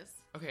show. what it is.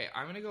 Okay,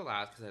 I'm going to go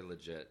last because I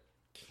legit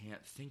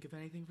can't think of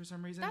anything for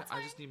some reason. That's I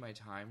fine. just need my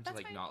time to That's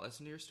like fine. not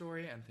listen to your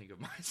story and think of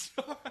my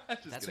story.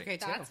 Just That's kidding. okay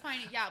too. That's fine.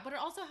 Yeah, but it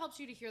also helps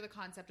you to hear the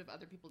concept of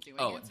other people doing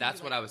Oh, it. so that's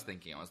you what like I was it.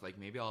 thinking. I was like,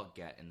 maybe I'll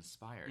get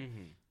inspired.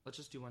 Mm-hmm. Let's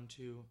just do 1,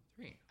 2,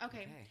 3.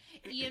 Okay.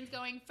 Ian's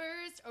going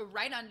first,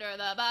 right under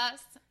the bus.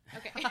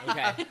 Okay.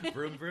 Okay.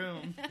 Vroom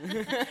vroom.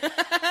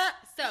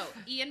 So,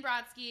 Ian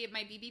Brodsky,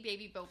 my BB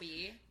baby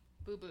Bobby.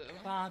 Boo boo.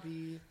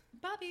 Bobby.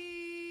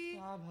 Bobby.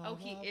 Blah, Oh,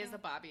 he blah, is blah. a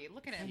Bobby.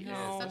 Look at him. He He's is.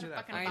 such Look a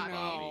at that fucking fucking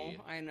Bobby. Bobby.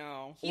 I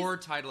know. Or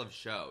title of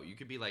show. You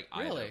could be like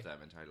either Really? of them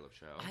in title of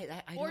show.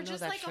 I Or don't know just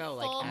that like show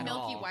a full like at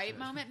Milky all. White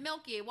moment.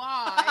 Milky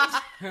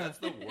White. That's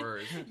the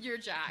worst. You're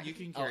Jack. You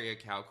can carry a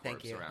cow thank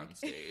corpse you. around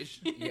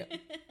stage. Yeah.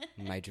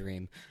 My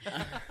dream.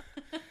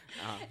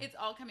 It's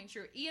all coming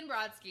true. Ian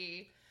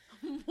Brodsky,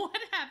 what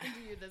happened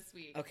to you this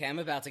week? Okay, I'm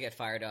about to get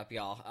fired up,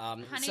 y'all.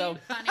 Honey, so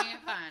funny,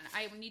 fun.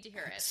 I need to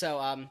hear it.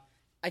 so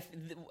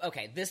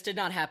okay, this did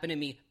not happen to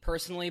me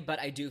personally, but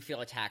I do feel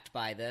attacked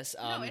by this.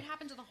 No, it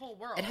happened to the whole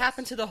world. It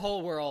happened to the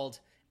whole world,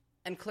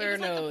 and Claire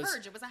It was knows. like the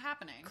Purge. It was a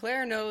happening.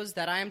 Claire knows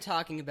that I am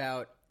talking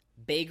about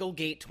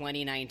Bagelgate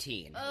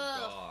 2019. Ugh,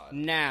 God.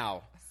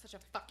 Now, such a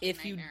fucking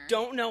if you nightmare.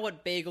 don't know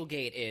what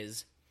Bagelgate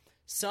is,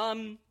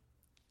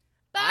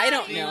 I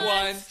don't Bobby know.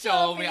 wants Once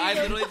told me. to I be-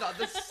 literally thought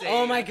the same.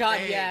 Oh my god,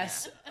 thing.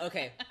 yes.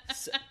 Okay.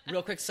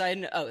 Real quick side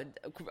note.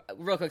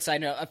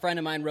 A friend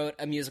of mine wrote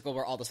a musical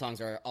where all the songs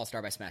are All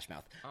Star by Smash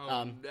Mouth.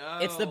 Oh no!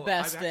 It's the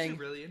best I'm thing.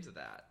 actually really into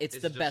that. It's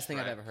Is the it best just thing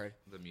I've Shrek, ever heard.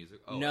 The music.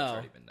 Oh, No. it's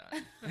already been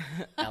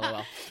done.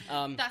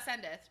 LOL. Thus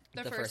endeth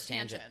the first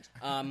tangent.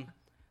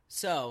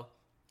 So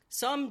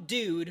some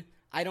dude,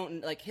 I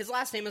don't like his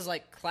last name is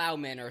like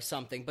Klauman or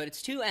something, but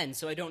it's 2 N's,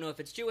 so I don't know if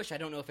it's Jewish, I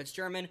don't know if it's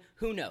German,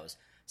 who knows.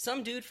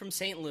 Some dude from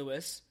St.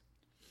 Louis,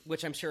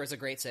 which I'm sure is a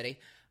great city.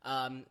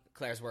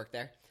 Claire's worked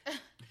there.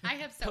 I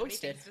have so many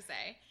Posted. things to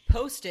say.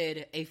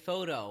 Posted a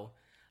photo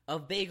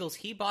of bagels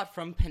he bought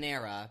from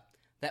Panera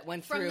that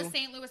went From through the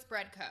St. Louis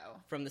Bread Co.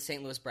 from the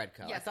St. Louis Bread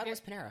Co. I thought it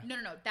was Panera. No.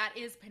 That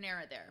is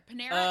Panera there.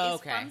 Panera Oh, is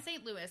okay. from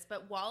St. Louis,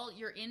 but while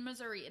you're in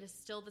Missouri, it is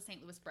still the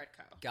St. Louis Bread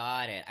Co.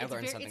 Got it. I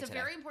learned something It's a today.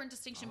 very important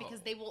distinction because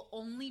they will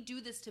only do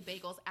this to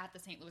bagels at the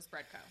St. Louis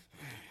Bread Co.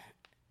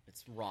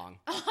 It's wrong.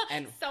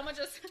 And Selma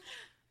just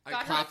I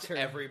got cracked her,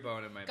 every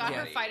bone in my got body.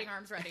 her fighting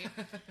arms ready.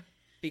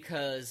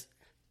 because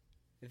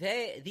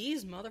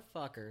these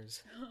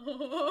motherfuckers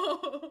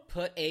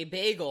put a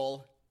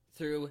bagel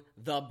through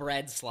the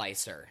bread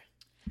slicer.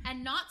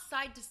 And not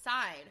side to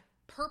side,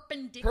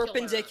 perpendicular.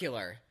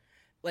 Perpendicular.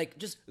 Like,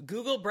 just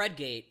Google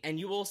Breadgate, and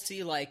you will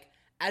see, like,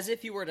 as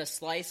if you were to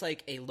slice,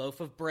 like, a loaf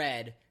of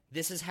bread,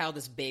 this is how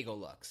this bagel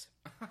looks.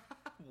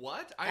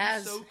 What? I'm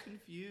As- so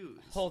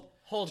confused. Hold,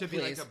 to please.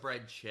 be like a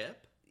bread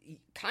chip.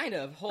 Kind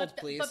of. Hold,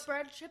 please. But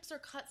bread chips are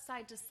cut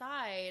side to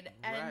side,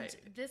 and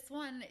Right. this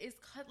one is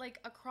cut like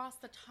across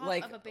the top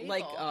Like- of a bagel.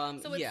 like,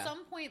 so yeah. at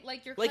some point,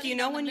 like you're Like, cutting you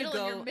know down when the you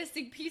middle and go- you're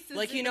missing pieces.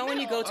 like, you in know the when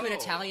you go middle. to an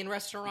Oh. Italian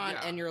restaurant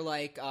Yeah. and you're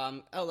like,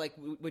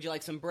 would you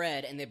like some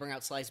bread? And they bring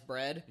out sliced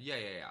bread. Yeah.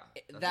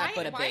 That- Why,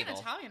 but a why an bagel.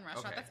 Italian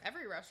restaurant? Okay. That's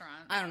every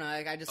restaurant. I don't know.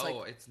 I just like.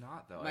 Oh, it's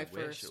not though. my I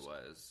wish first- it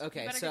was.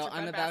 Okay, You better so get your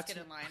I'm bread about basket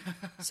to. in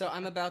line. So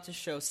I'm about to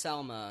show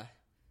Selma.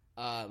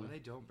 When they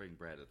don't bring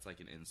bread, it's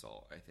like an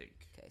insult. I think.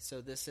 Okay,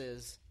 so this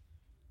is.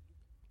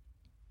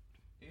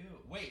 Ew.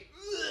 Wait.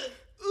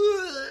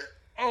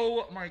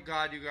 Oh my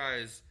god, you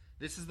guys!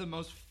 This is the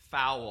most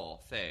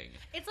foul thing.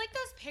 It's like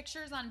those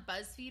pictures on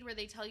BuzzFeed where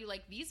they tell you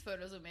like these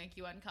photos will make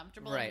you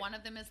uncomfortable, Right. and one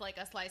of them is like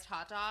a sliced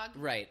hot dog.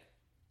 Right.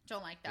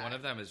 Don't like that. One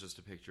of them is just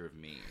a picture of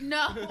me.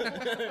 No,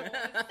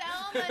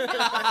 Selma,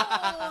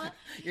 no.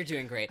 You're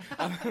doing great.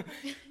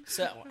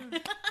 So.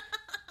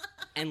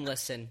 And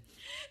listen.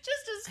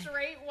 Just a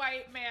straight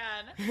white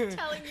man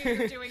telling you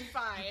you're doing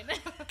fine.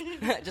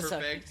 just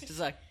Perfect. just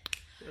like.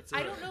 That's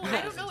I don't know.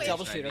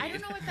 Double shooter. I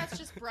don't know if that's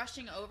just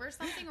brushing over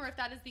something or if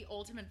that is the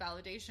ultimate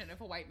validation if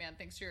a white man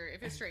thinks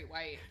if a straight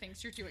white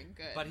thinks you're doing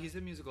good. But he's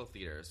in musical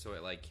theater, so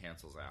it like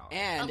cancels out. a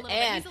And little bit.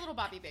 and He's a little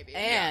Bobby baby.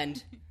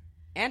 and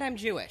I'm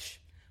Jewish,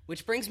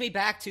 which brings me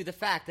back to the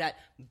fact that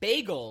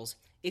bagels.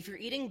 If you're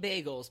eating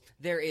bagels,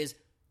 there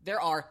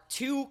are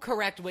 2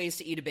 correct ways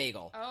to eat a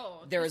bagel.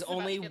 Oh, there this is is about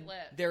to only get lit.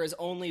 there is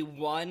only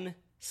one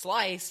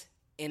slice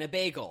in a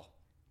bagel.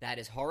 That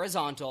is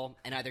horizontal,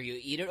 and either you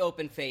eat it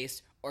open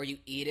faced or you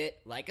eat it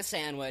like a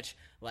sandwich,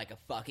 like a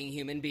fucking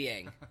human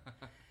being.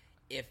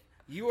 If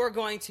you are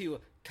going to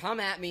come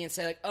at me and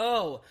say like,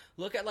 "Oh,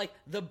 look at like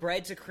the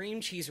bread to cream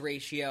cheese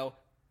ratio,"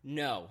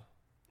 no,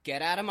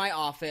 get out of my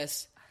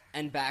office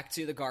and back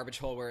to the garbage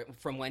hole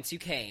from whence you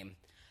came.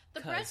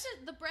 The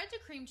bread to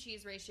cream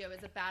cheese ratio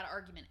is a bad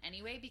argument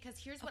anyway, because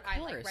here's what I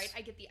like, right?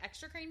 I get the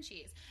extra cream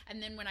cheese,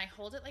 and then when I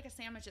hold it like a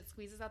sandwich, it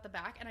squeezes out the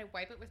back, and I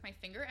wipe it with my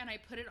finger, and I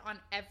put it on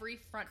every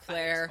front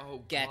Claire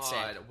bite. gets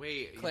it.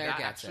 Wait, Claire that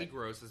gets actually it.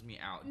 grosses me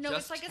out. No,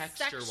 just it's like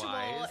texture a sexual.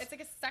 wise, It's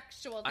like a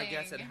sexual thing. I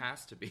guess it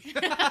has to be.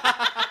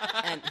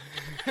 And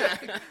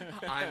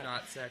I'm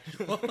not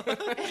sexual. No,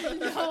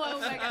 oh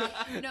my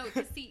god. No,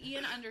 because see,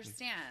 Ian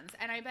understands,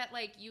 and I bet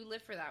like you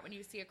live for that when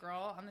you see a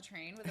girl on the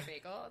train with a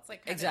bagel. It's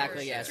like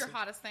exactly, your, yes, it's your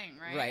hottest thing,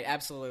 right? Right,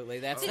 absolutely.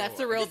 That's Oh,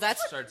 the real. it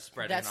starts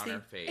spreading on her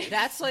face.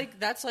 That's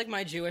like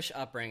my Jewish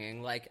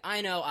upbringing. Like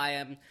I know I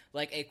am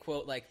like a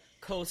quote like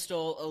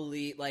coastal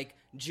elite like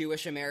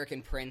Jewish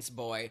American prince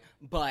boy,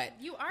 but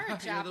You are a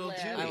You're a little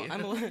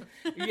Javelin.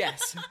 Jewy.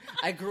 yes,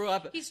 I grew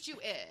up. He's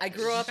Jewish. I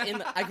grew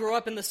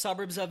up in the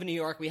suburbs of New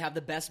York. We have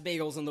the best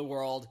bagels in the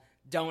world.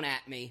 Don't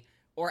at me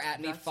or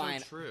at me. That's Fine,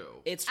 so true.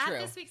 It's At true.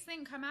 this week's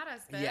thing, come at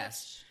us, bitch.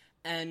 Yes,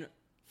 and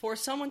for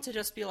someone to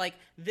just be like,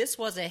 "This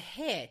was a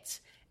hit."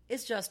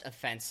 Is just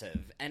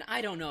offensive, and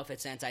I don't know if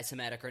it's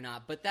anti-Semitic or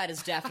not, but that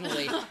is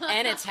definitely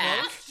an attack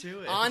Close to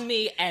it. on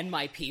me and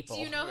my people.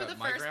 Do you know who the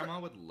My first? grandma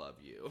would love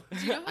you. Do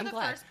you know who I'm the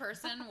glad. first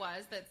person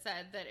was that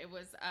said that it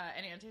was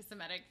an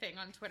anti-Semitic thing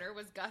on Twitter?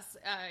 Was Gus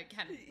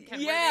Kenworthy.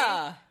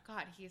 Yeah.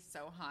 God, he's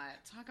so hot.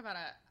 Talk about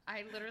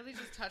I literally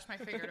just touched my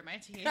finger to my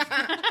teeth.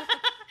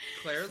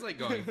 Claire's like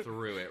going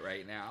through it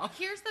right now.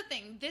 Here's the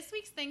thing. This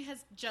week's thing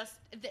has just...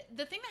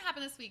 The thing that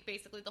happened this week,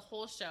 basically, the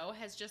whole show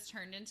has just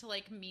turned into,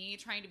 like, me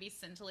trying to be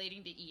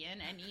scintillating to Ian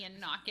and Ian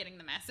not getting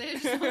the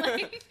message. So,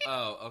 like,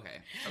 Oh,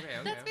 okay.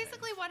 that's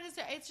basically what his...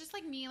 It's just,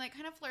 like, me, like,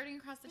 kind of flirting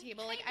across the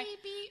table. Like, hi,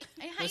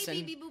 Listen,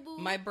 baby, boo-boo.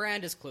 my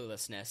brand is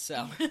cluelessness,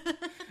 so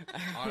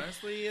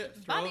Honestly,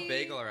 throw Buddy. a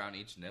bagel around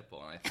each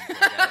nipple, and I think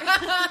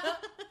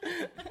we'll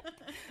get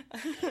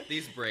it.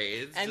 These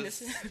braids. and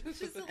just, this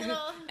Just a little...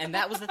 and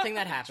that was the thing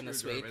that happened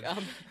this True week.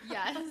 German.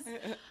 Yes.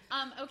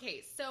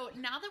 Okay, so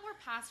now that we're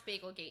past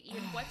Bagelgate,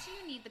 Ian, what do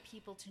you need the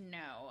people to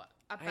know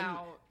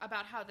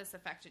about how this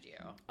affected you?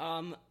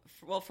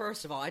 Well,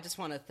 first of all, I just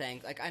want to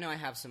thank. Like, I know I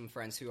have some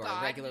friends who are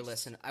God. regular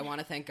listen. I want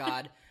to thank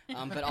God,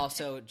 but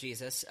also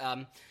Jesus.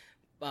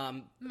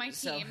 My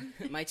team.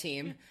 My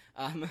team.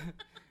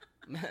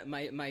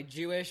 My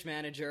Jewish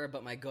manager,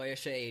 but my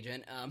Goyish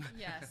agent.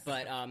 Yes.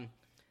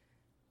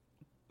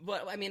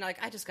 But I mean, like,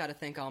 I just got to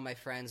thank all my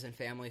friends and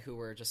family who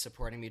were just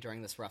supporting me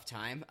during this rough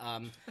time.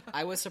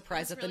 I was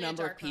surprised That's at the really a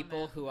number of dark people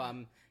moment.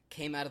 who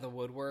came out of the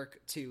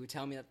woodwork to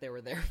tell me that they were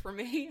there for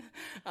me.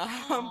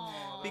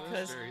 Aw.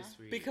 Because very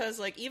sweet. because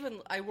like even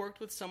I worked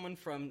with someone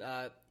from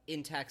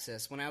in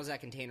Texas when I was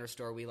at Container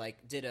Store. We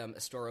like did a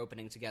store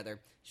opening together.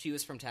 She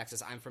was from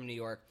Texas. I'm from New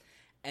York.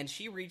 And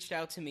she reached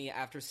out to me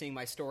after seeing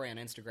my story on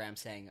Instagram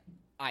saying,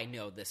 I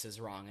know this is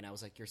wrong. And I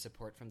was like, your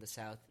support from the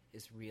South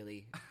is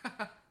really,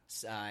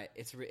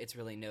 it's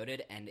really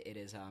noted. And it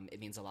is, it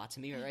means a lot to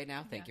me right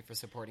now. Thank you for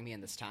supporting me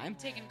in this time.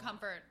 Taking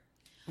comfort.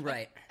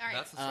 Right. All right.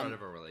 That's the start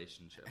of a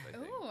relationship, I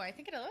think. Ooh, I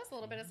think it is a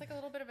little bit. It's like a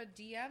little bit of a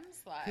DM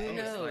slide. Who Oh,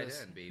 knows?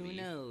 slide in, baby. Who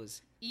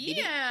knows?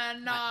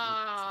 Ian!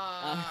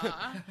 Oh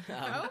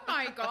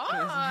my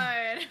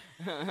god!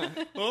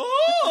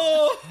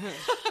 Oh!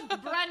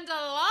 Brenda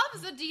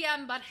loves a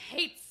DM but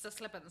hates a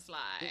slip and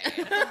slide.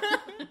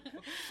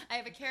 I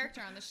have a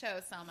character on the show,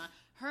 Selma.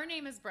 Her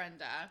name is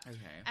Brenda. Okay.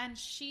 And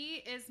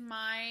she is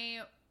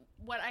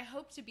what I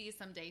hope to be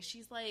someday.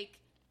 She's like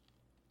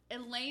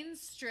Elaine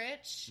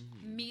Stritch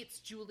meets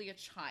Julia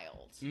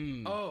Child.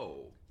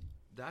 Oh,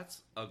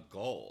 that's a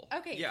goal.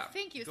 Okay, yeah,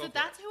 thank you. go So for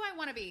that's it. who I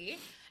want to be.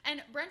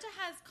 And Brenda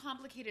has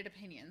complicated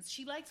opinions.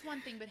 She likes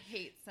one thing but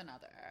hates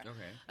another. Okay.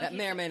 That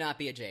may or may not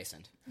be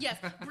adjacent. Yes,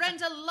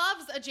 Brenda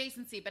loves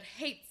adjacency but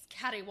hates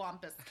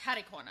cattywampus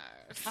catty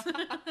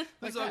corners.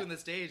 Who's hogging the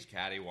stage?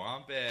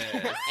 Cattywampus.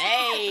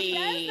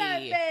 Hey! That's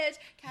that bitch.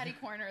 Catty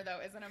corner though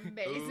is an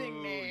amazing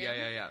Ooh, name.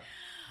 yeah.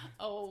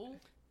 Oh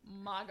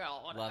my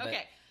god. Love it.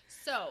 Okay.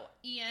 So,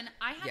 Ian,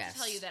 I have Yes. to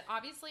tell you that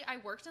obviously I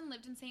worked and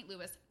lived in St.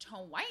 Louis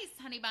twice,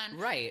 honey bun.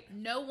 Right.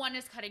 No one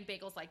is cutting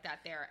bagels like that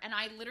there. And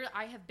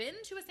I have been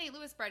to a St.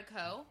 Louis Bread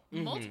Co.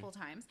 multiple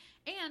times.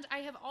 And I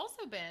have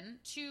also been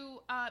to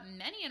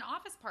many an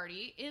office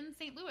party in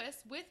St. Louis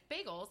with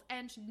bagels,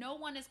 and no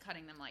one is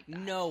cutting them like that.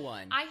 No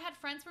one. I had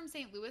friends from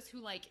St. Louis who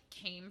like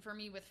came for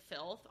me with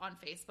filth on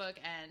Facebook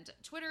and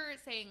Twitter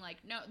saying like,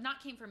 no,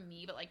 not came for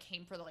me, but like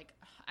came for the like,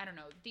 I don't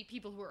know, the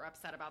people who were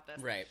upset about this.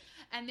 Right.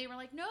 And they were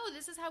like, no,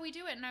 this is how we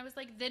do it. And I was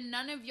like, then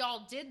none of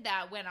y'all did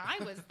that when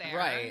I was there.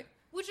 Right.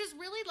 Which is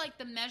really like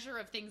the measure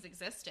of things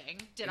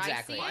existing. Did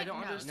Exactly. I see Well, it? I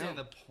don't No. understand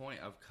the point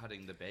of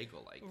cutting the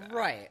bagel like that.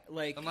 Right.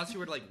 Like, Unless you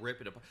were to like rip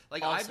it apart.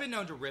 Like Also- I've been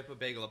known to rip a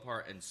bagel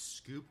apart and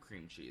scoop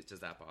cream cheese. Does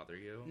that bother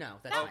you? no,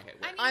 that's That- fine. Okay,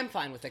 I well, mean, I'm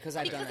fine with it because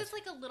I've done because it. it's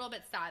like a little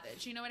bit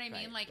savage. You know what I mean?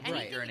 Right. Like Right.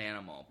 anything You're an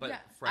animal, but Yeah.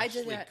 I did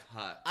freshly that.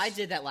 cut. I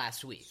did that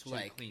last week. Straight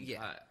Like, clean yeah.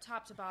 cut.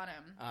 top to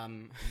bottom.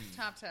 Mm.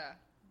 Top to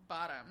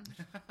bottom.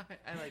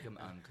 I like them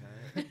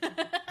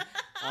uncut.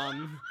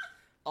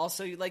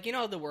 Also, like, you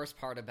know, the worst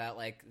part about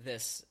like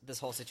this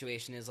whole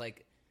situation is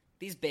like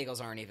these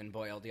bagels aren't even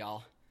boiled,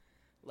 y'all.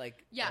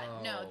 Like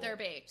no, they're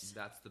baked.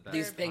 That's the best.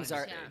 these things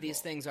are Yeah. these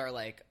things are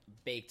like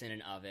baked in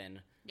an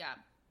oven. Yeah.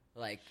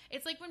 Like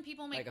It's like when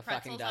people make Like a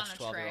fucking pretzels on Dutch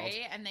a 12-year-old.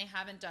 tray and they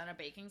haven't done a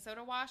baking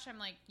soda wash. I'm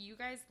like, you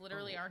guys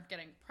literally aren't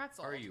getting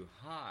pretzels. Are you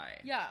high?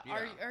 Yeah.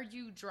 Are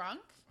you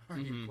drunk? Are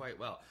you quite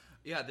well?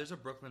 Yeah, there's a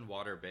Brooklyn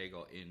water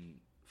bagel in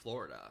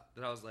Florida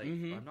that I was like,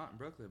 I'm not in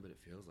Brooklyn, but it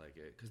feels like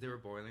it because they were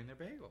boiling their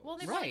bagels. Well,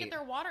 they want to Right. get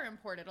their water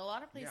imported. A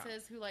lot of Yeah.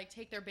 places who like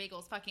take their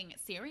bagels fucking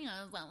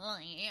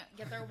seriously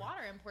get their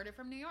water imported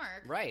from New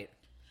York. right.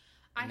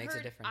 I makes a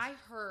heard, difference. I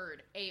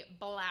heard a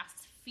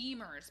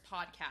blasphemers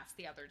podcast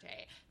the other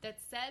day that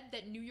said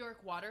that New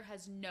York water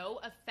has no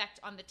effect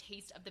on the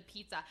taste of the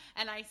pizza.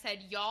 And I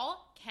said, y'all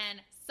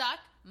can suck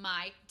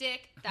my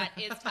dick that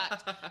is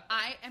tucked.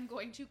 I am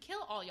going to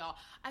kill all y'all.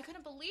 I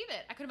couldn't believe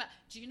it.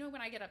 Do you know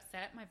when I get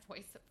upset, my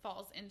voice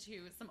falls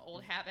into some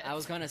old habits? I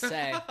was gonna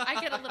say, I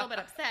get a little bit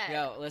upset.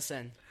 yo,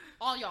 listen,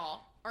 All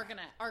y'all are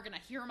gonna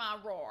hear my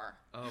roar.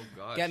 Oh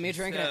gosh, Get me she's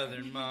drinking.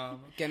 Southern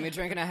mom. get me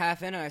drinking a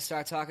half in, and I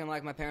start talking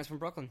like my parents from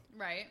Brooklyn.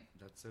 Right?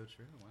 That's so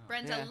true. Wow.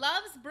 Brenda Yeah.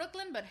 loves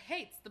Brooklyn but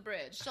hates the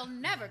bridge. She'll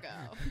never go.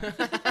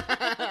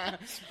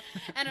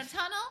 And a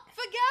tunnel?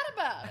 Forget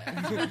about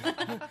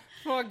it.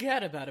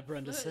 Forget about it,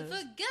 Brenda says.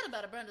 Forget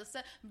about it, Brenda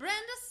says. Brenda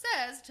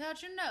says,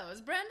 touch your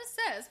nose. Brenda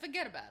says,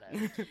 forget about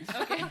it.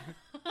 Okay.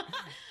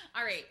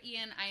 All right,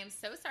 Ian, I am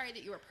so sorry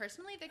that you were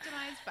personally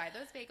victimized by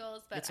those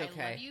bagels, but It's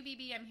okay. I love you,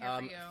 BB. I'm here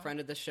for you. Friend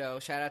of the show,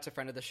 shout out to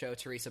friend of the show,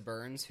 Teresa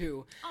Burns,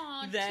 who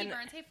Aw, then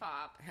T-Burns, hey,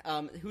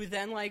 Fop. who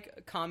then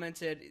like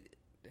commented,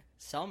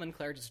 Selma and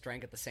Claire just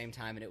drank at the same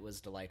time, and it was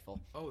delightful.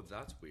 Oh,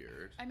 that's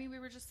weird. I mean, we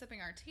were just sipping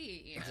our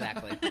tea. Ian.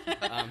 Exactly.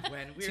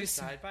 When we're Two-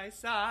 side by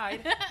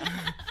side.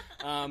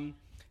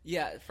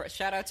 Yeah,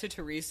 shout out to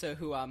Teresa,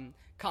 who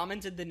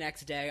commented the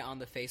next day on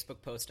the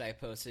Facebook post I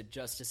posted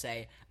just to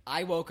say,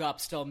 I woke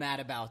up still mad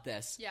about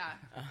this. Yeah.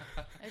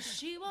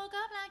 She woke up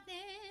like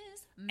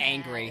this. Mad.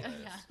 Angry.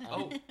 Yeah.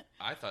 Oh,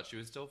 I thought she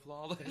was still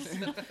flawless.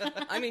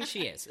 I mean,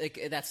 she is.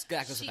 That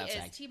goes She without is.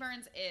 saying.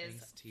 T-Burns is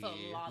Thanks, T.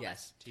 flawless.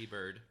 Yes.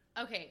 T-Bird.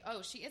 Okay.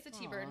 Oh, she is a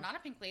T-Bird, Aw. not a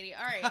pink lady.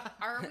 All right.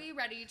 Are we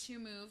ready to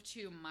move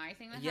to my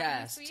thing that happened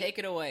Yes, this week? take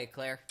it away,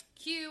 Claire.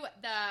 Cue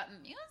the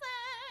music.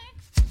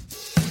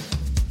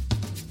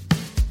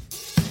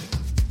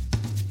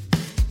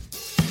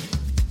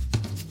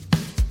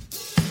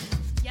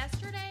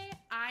 Yesterday,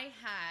 I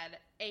had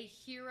a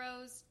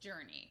hero's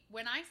journey.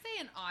 When I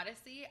say an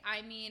odyssey,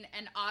 I mean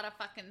an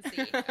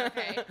otta-fucking-see,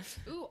 okay?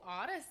 Ooh,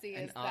 odyssey,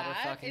 An is that?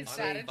 otta-fucking Is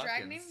that a see.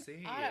 drag name?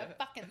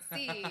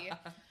 Otta-fucking-see. Otta-fucking-see.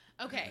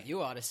 Okay.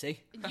 You ought to see.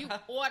 You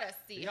oughta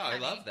see, Yeah, I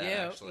honey. love that,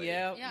 Yeah, actually.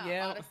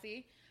 Yeah,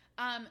 Odyssey.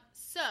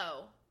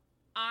 So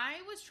I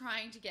was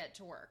trying to get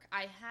to work.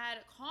 I had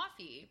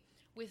coffee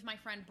with my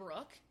friend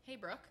Brooke. Hey,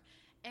 Brooke.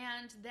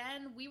 And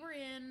then we were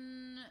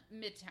in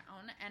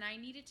Midtown, and I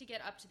needed to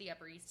get up to the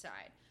Upper East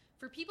Side.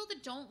 For people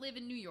that don't live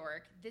in New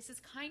York, this is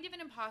kind of an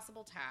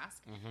impossible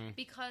task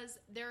because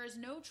there is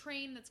no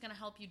train that's going to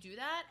help you do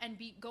that, and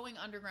going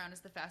underground is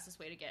the fastest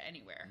way to get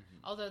anywhere.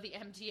 Although the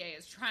MTA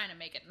is trying to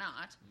make it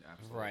not.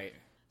 Absolutely. Right.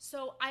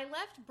 So I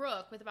left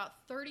Brooke with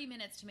about 30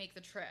 minutes to make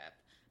the trip,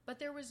 but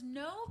there was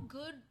no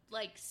good,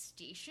 like,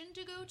 station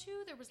to go to.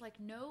 There was, like,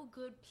 no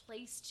good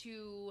place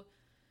to,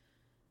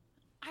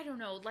 I don't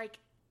know, like,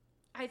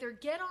 either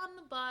get on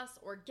the bus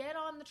or get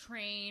on the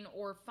train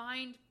or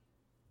find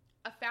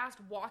a fast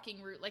walking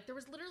route. Like, there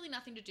was literally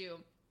nothing to do.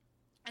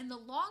 And the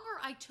longer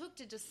I took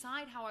to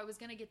decide how I was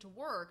going to get to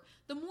work,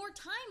 the more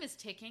time is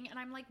ticking, and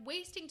I'm, like,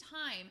 wasting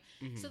time.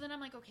 So then I'm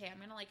like, okay, I'm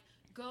going to, like,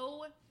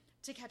 go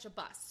to catch a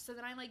bus. So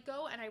then I, like,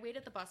 go and I wait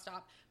at the bus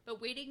stop, but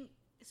waiting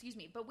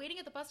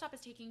at the bus stop is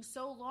taking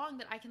so long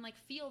that I can, like,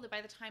 feel that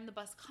by the time the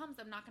bus comes,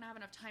 I'm not going to have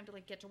enough time to,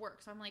 like, get to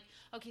work. So I'm like,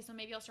 okay, so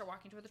maybe I'll start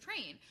walking toward the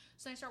train.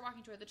 So I start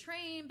walking toward the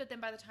train, but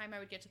then by the time I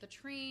would get to the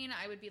train,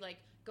 I would be, like,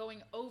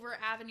 going over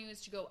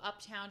avenues to go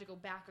uptown, to go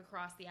back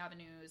across the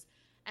avenues.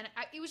 And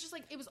it was just,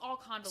 like, it was all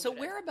convoluted. So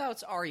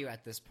whereabouts are you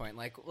at this point?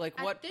 Like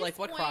At what this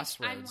point,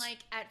 crossroads? I'm, like,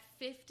 at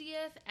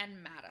 50th and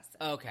Madison.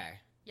 Okay.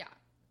 Yeah.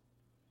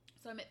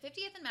 So I'm at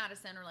 50th and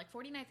Madison, or like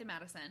 49th and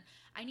Madison.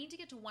 I need to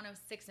get to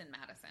 106 in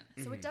Madison.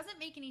 So it doesn't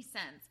make any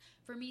sense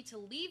for me to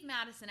leave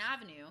Madison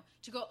Avenue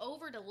to go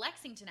over to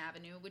Lexington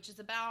Avenue, which is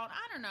about,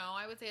 I don't know,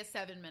 I would say a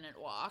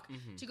 7-minute walk,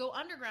 to go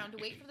underground to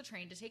wait for the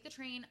train, to take the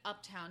train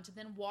uptown, to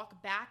then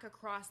walk back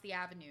across the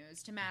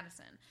avenues to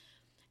Madison.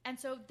 And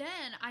so then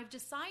I've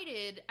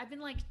been,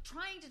 like,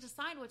 trying to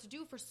decide what to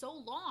do for so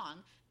long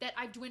that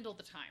I've dwindled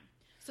the time.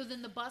 So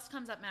then the bus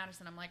comes up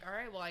Madison. I'm like, all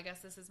right, well, I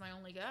guess this is my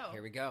only go.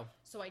 Here we go.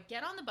 So I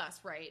get on the bus,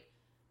 right?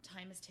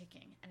 Time is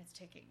ticking, and it's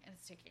ticking, and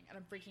it's ticking, and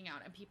I'm freaking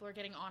out, and people are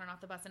getting on and off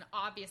the bus, and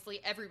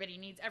obviously everybody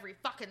needs every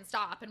fucking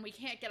stop, and we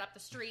can't get up the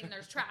street, and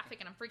there's traffic,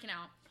 and I'm freaking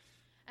out.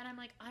 And I'm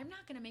like, I'm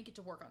not going to make it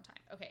to work on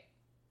time. Okay.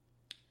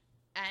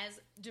 As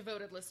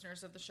devoted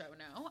listeners of the show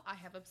know, I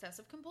have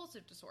obsessive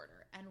compulsive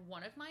disorder, and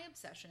one of my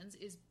obsessions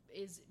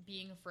is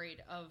being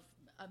afraid of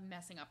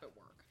messing up at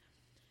work.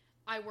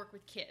 I work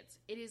with kids.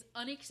 It is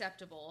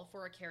unacceptable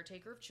for a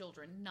caretaker of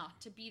children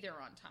not to be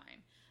there on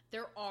time.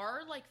 There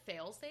are, like,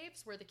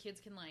 fail-safes where the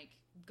kids can, like,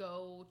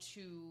 go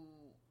to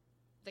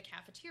the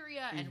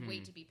cafeteria and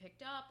wait to be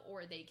picked up,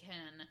 or they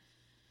can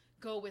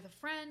go with a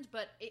friend.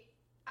 But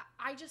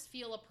I just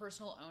feel a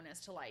personal onus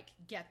to like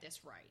get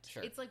this right.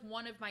 Sure. It's like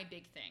one of my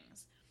big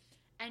things.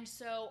 And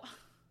so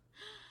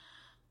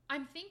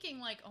I'm thinking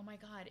like, oh my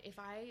God, if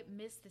I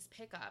miss this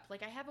pickup,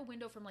 like I have a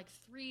window from like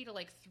 3 to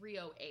like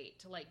 3:08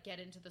 to like get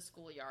into the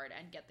schoolyard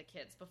and get the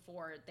kids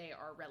before they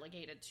are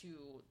relegated to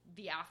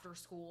the after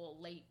school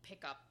late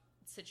pickup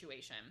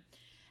situation.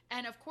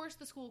 And of course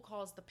the school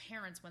calls the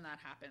parents when that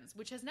happens,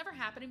 which has never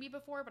happened to me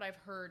before, but I've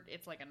heard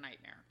it's like a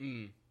nightmare.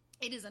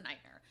 It is a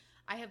nightmare.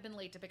 I have been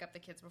late to pick up the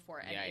kids before,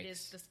 and Yikes. it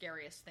is the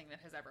scariest thing that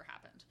has ever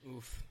happened.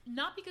 Oof.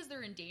 Not because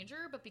they're in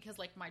danger, but because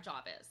like my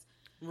job is.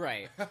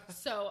 Right.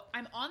 So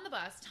I'm on the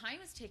bus. Time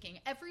is ticking.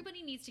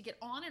 Everybody needs to get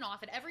on and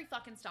off at every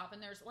fucking stop.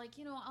 And there's like,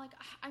 you know, like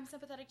I'm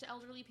sympathetic to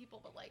elderly people,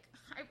 but like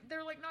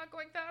they're like not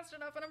going fast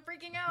enough, and I'm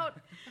freaking out.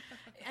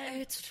 And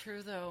It's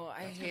true though.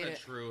 I That's hate when a it.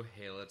 true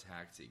Halo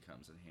taxi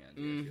comes in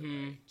handy. I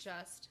feel like.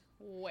 just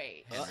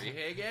wait. Henry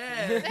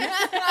Higgins.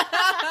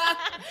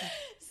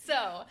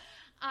 So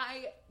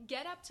I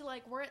get up to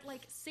like, we're at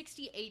like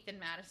 68th in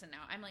Madison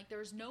now. I'm like,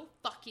 there's no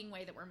fucking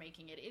way that we're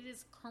making it. It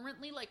is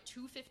currently like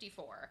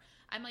 2:54.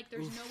 I'm like,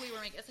 there's no way we're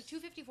making it. It's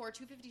like 2:54,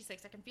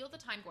 2:56. I can feel the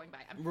time going by.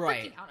 I'm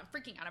Right. freaking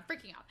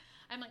out.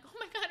 I'm like, oh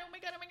my God,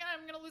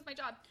 I'm going to lose my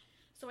job.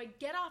 So I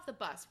get off the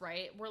bus,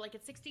 right? We're like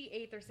at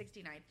 68th or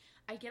 69th.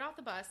 I get off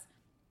the bus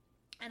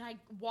and I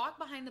walk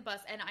behind the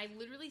bus and I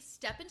literally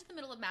step into the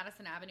middle of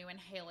Madison Avenue and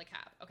hail a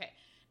cab. Okay.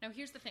 Now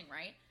here's the thing,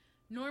 right?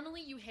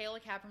 Normally you hail a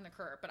cab from the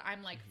curb, but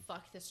I'm like,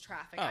 fuck this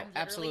traffic. Oh, I'm literally,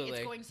 absolutely.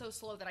 it's going so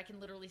slow that I can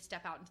literally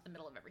step out into the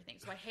middle of everything.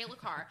 So I hail a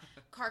car.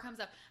 Car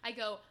comes up. I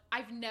go,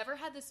 I've never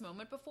had this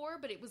moment before,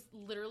 but it was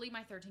literally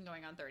my 13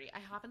 going on 30. I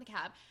hop in the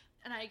cab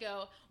and I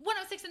go,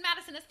 106 in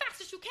Madison as fast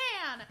as you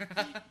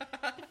can.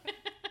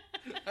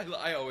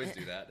 I always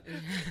do that.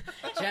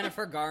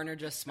 Jennifer Garner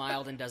just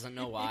smiled and doesn't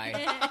know why.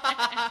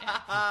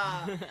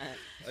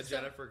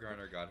 Jennifer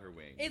Garner got her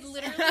wings. It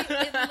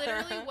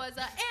literally was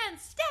a and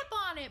step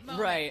on it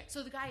moment. Right.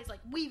 So the guy is like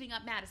weaving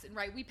up Madison,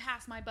 right? We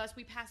pass my bus,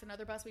 we pass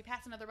another bus, we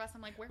pass another bus.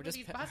 I'm like, where were just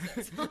these pa-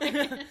 buses?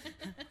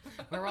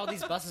 Where were all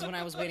these buses when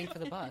I was waiting for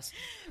the bus?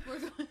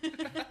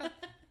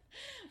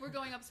 We're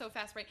going up so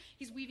fast, right?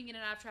 He's weaving in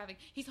and out of traffic.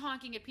 He's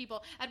honking at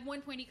people. At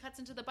one point, he cuts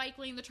into the bike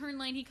lane, the turn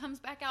lane. He comes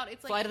back out.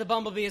 It's like Flight of the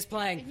Bumblebee is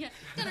playing. yeah.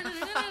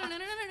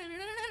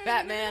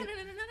 Batman.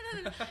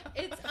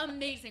 It's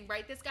amazing,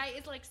 right? This guy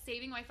is like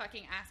saving my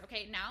fucking ass.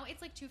 Okay, now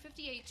it's like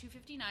 2:58,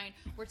 2:59.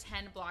 We're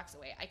 10 blocks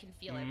away. I can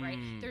feel it, right?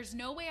 There's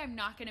no way I'm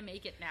not going to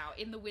make it now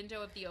in the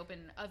window of the open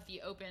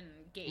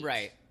gate.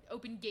 Right.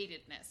 Open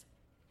gatedness.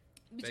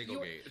 Bagel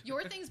gate.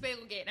 Your thing's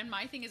bagel gate, and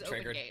my thing is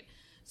Triggered. open gate.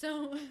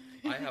 So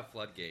I have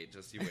floodgate.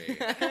 Just you wait.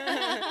 Oh,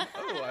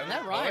 I'm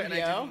That a rhymed, and I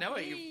yo. didn't know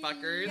it, you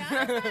fuckers.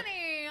 yeah,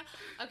 funny.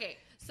 Okay,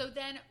 so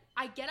then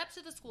I get up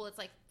to the school. It's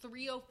like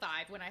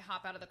 3:05 when I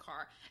hop out of the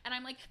car, and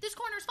I'm like, "This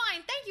corner's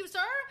fine, thank you, sir.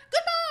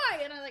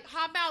 Goodbye." And I like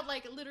hop out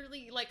like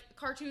literally like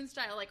cartoon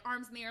style, like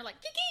arms in the air, like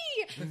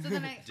kiki. So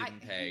then I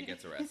Didn't pay,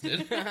 gets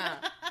arrested.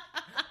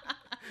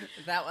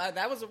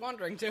 That was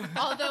wondering too.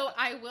 Although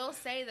I will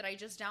say that I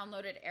just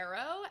downloaded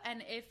Arrow,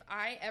 and if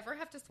I ever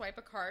have to swipe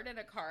a card in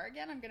a car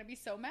again, I'm going to be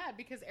so mad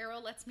because Arrow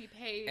lets me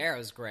pay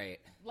Arrow's great.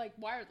 like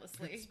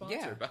wirelessly.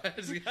 Sponsored by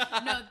us.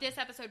 No, this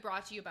episode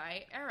brought to you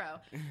by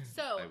Arrow.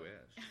 So I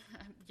wish.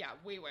 yeah,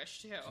 we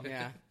wish too.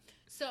 Yeah.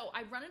 So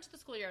I run into the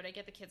schoolyard. I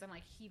get the kids. I'm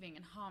like heaving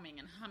and humming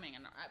and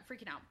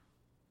freaking out.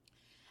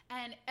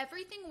 And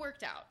everything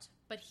worked out.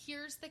 But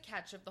here's the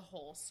catch of the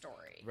whole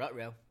story.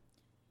 Ruh-roh.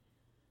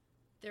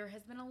 There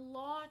has been a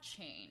law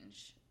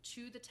change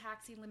to the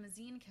Taxi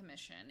Limousine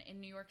Commission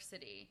in New York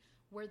City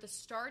where the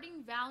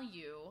starting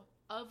value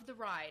of the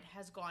ride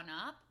has gone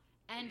up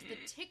and the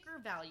ticker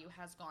value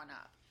has gone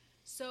up.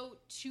 So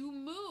to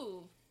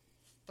move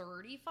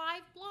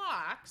 35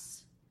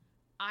 blocks,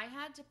 I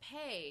had to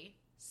pay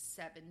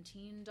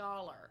 $17.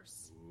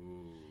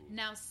 Ooh.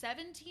 Now,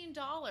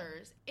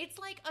 $17, it's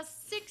like a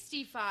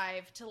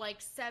 65 to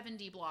like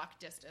 70 block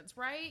distance,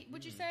 right?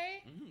 Would you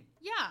say? Mm-hmm.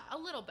 Yeah, a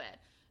little bit.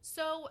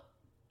 So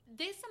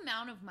this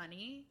amount of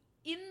money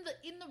in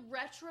the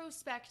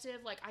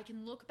retrospective, like I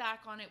can look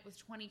back on it with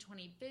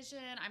 20/20 vision.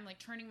 I'm like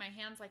turning my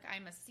hands like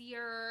I'm a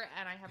seer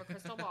and I have a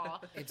crystal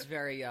ball. It's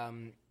very I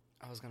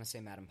was going to say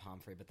Madame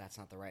Pomfrey, but that's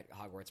not the right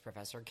Hogwarts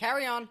professor.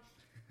 Carry on.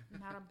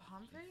 Madame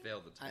Pomfrey?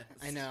 Failed the test.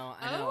 I know.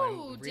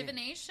 Oh,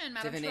 divination,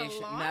 Madame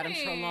Trelawney. Madame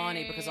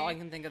Trelawney, because all I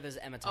can think of is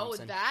Emma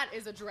Thompson. Oh, that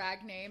is a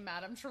drag name,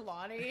 Madame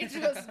Trelawney.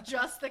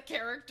 just the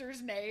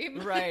character's name.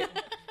 Right.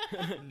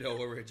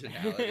 No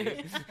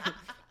originality.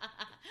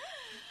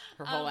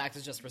 Her whole act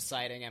is just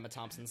reciting Emma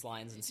Thompson's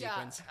lines in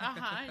sequence.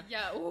 Yeah.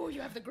 Yeah. Ooh,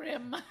 you have the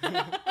grim.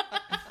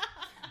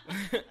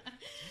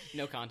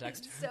 No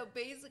context. So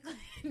basically,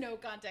 no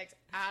context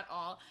at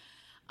all.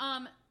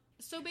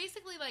 So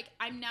basically, like,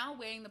 I'm now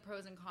weighing the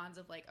pros and cons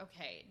of, like,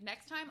 okay,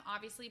 next time,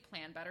 obviously,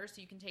 plan better so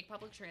you can take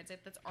public transit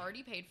that's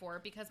already paid for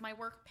because my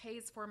work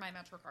pays for my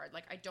MetroCard.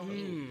 Like, I don't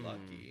need...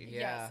 Lucky. Yeah.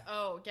 Yes.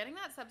 Oh, getting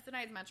that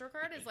subsidized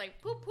MetroCard is, like,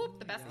 poop, poop,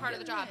 the best part of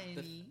the job.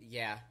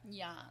 Yeah.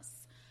 Yes.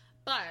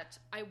 But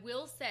I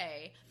will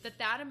say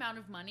that amount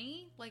of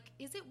money, like,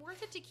 is it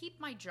worth it to keep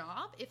my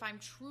job if I'm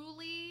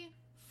truly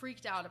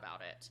freaked out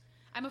about it?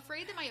 I'm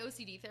afraid that my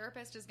OCD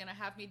therapist is going to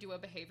have me do a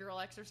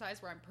behavioral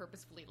exercise where I'm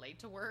purposefully late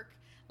to work.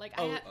 Like,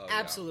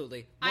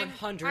 absolutely.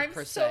 100%.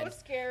 I'm so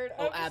scared.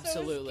 Oh,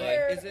 absolutely.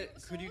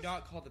 But could you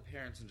not call the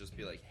parents and just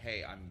be like,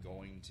 hey, I'm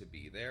going to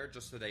be there,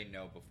 just so they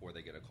know before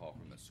they get a call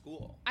from the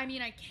school? I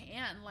mean, I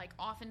can. Like,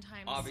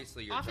 oftentimes.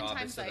 Obviously, your job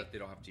is so that they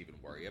don't have to even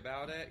worry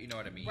about it. You know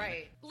what I mean?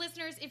 Right.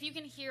 Listeners, if you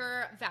can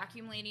hear,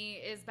 Vacuum Lady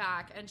is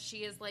back, and she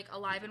is, like,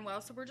 alive and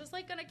well, so we're just,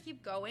 like, going to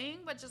keep going.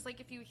 But just, like,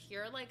 if you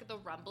hear, like, the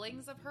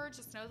rumblings of her,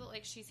 just know that,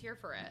 like, she's here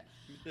for it.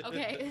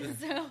 Okay,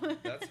 so.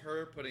 That's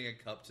her putting a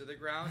cup to the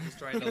ground, just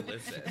trying to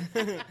listen.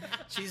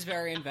 She's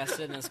very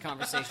invested in this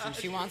conversation.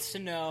 She wants to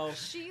know.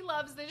 She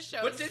loves this show.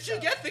 But did you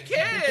get the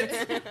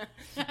kids?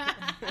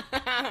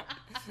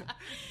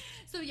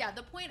 So yeah,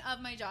 the point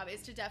of my job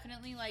is to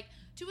definitely, like,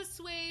 to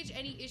assuage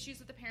any issues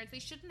with the parents. They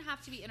shouldn't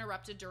have to be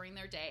interrupted during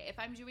their day if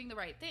I'm doing the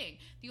right thing.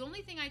 The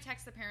only thing I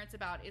text the parents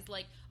about is,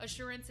 like,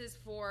 assurances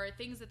for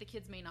things that the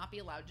kids may not be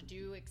allowed to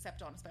do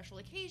except on special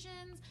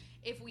occasions,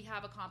 if we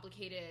have a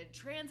complicated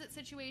transit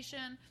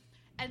situation.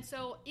 And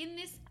so in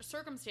this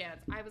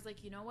circumstance, I was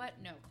like, you know what?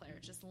 No, Claire,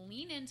 just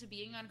lean into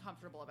being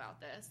uncomfortable about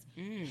this.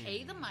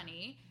 Pay the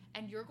money,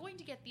 and you're going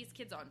to get these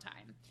kids on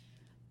time.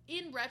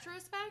 In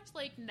retrospect,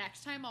 like,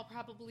 next time I'll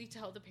probably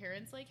tell the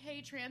parents, like, hey,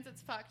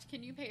 transit's fucked.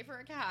 Can you pay for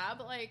a cab?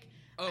 Like,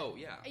 oh,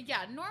 yeah.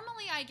 Yeah,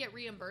 normally I get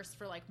reimbursed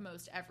for, like,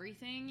 most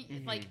everything.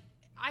 Mm-hmm. Like,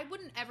 I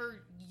wouldn't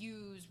ever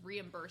use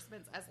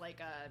reimbursements as, like,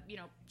 a, you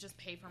know, just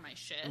pay for my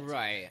shit.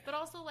 Right. But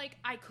also, like,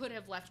 I could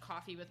have left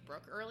coffee with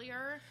Brooke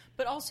earlier.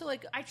 But also,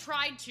 like, I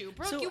tried to.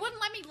 Brooke, you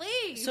wouldn't let me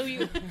leave. So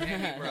you...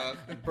 Hey,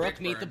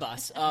 Brooke, meet the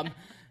bus.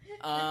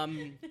 But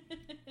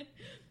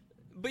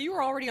you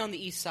were already on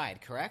the east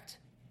side, correct?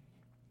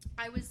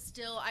 I was,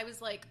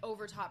 like,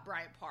 over top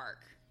Bryant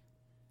Park.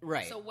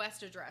 Right. So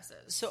west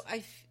addresses. So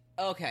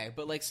okay,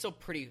 but, like, still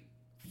pretty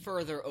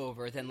further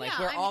over than, like, Yeah,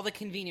 where all the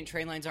convenient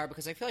train lines are,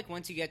 because I feel like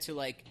once you get to,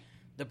 like,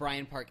 the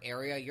Bryant Park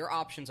area, your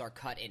options are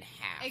cut in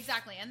half.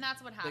 Exactly, and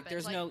that's what happened. Like,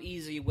 there's no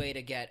easy way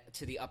to get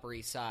to the Upper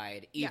East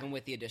Side, even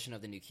with the addition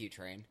of the new Q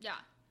train. Yeah.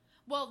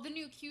 Well, the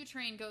new Q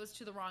train goes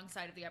to the wrong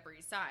side of the Upper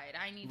East Side.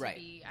 I need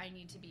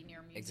to be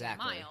near Museum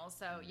Mile.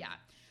 So, yeah.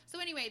 So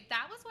anyway,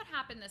 that was what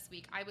happened this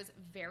week. I was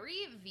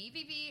very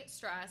VVV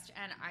stressed,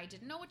 and I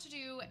didn't know what to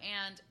do,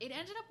 and it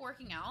ended up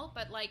working out,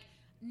 but, like,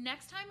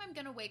 next time I'm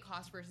going to weigh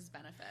cost versus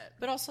benefit.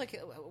 But also, like,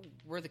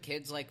 were the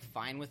kids, like,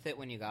 fine with it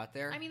when you got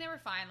there? I mean, they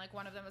were fine. Like,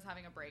 one of them was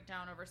having a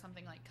breakdown over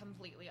something, like,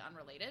 completely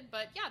unrelated.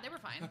 But, yeah, they were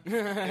fine.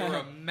 They were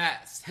a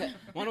mess.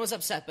 One was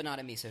upset, but not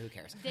at me, so who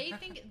cares? They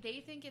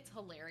think it's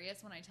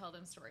hilarious when I tell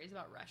them stories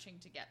about rushing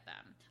to get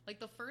them. Like,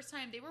 the first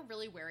time, they were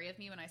really wary of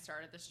me when I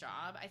started this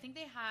job. I think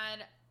they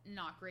had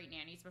not great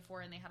nannies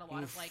before, and they had a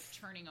lot of, like,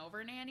 turning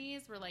over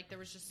nannies where, like, there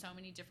was just so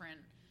many different...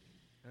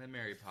 And then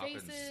Mary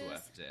Poppins faces.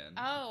 swept in.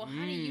 Oh,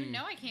 honey, you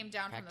know I came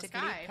down from the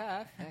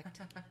sky.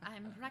 Perfect.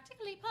 I'm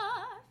practically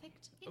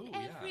perfect in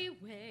every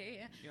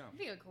way. Yeah. It'd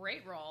be a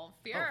great role.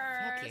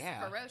 Fierce,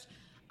 ferocious.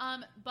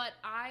 But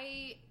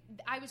I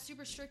was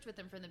super strict with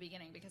them from the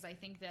beginning because I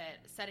think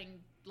that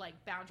setting,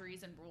 like,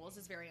 boundaries and rules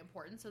is very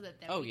important so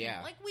that then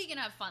we can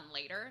have fun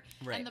later.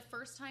 Right. And the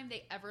first time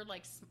they ever,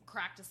 like,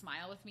 cracked a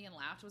smile with me and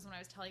laughed was when I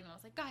was telling them, I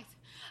was like, guys,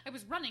 I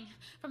was running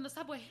from the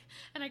subway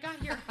and I got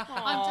here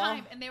on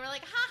time. And they were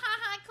like, ha ha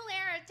ha,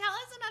 Claire, tell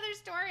us another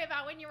story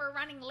about when you were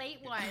running late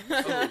once.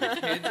 Oh, the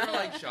kids are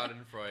like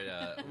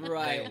Schadenfreude.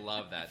 Right. They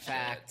love that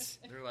Facts.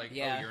 shit. They're like, oh,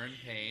 you're in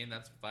pain.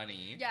 That's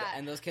funny. Yeah.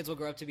 And those kids will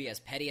grow up to be as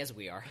petty as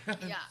we are.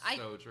 Yeah,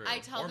 so true.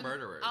 Or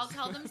murderers. I'll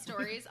tell them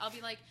stories. I'll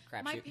be like,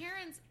 my Crapshoot.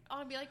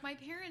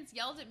 parents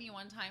yelled at me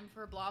one time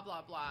for blah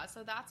blah blah.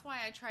 So that's why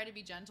I try to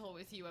be gentle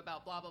with you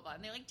about blah blah blah.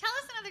 And they're like, tell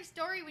us another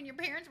story when your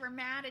parents were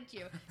mad at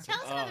you. Tell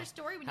us another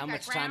story when you got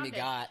grounded. How much time you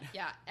got?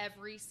 Yeah,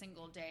 every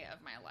single day of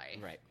my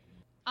life. Right.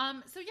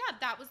 So yeah,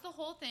 that was the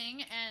whole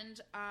thing,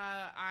 and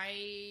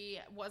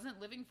I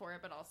wasn't living for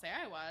it, but I'll say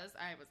I was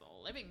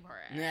living for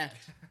it. Yeah.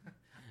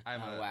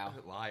 I'm a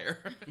liar.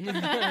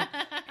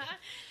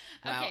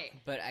 Wow, okay,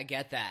 but I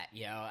get that,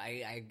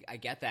 I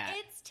get that.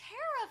 It's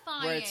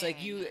terrifying. Where it's like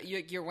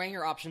you're weighing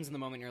your options in the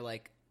moment. You're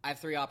like, I have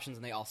 3 options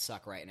and they all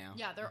suck right now.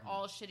 Yeah, they're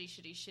all shitty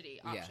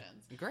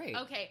options. Yeah. Great.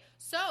 Okay,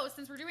 so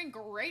since we're doing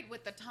great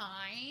with the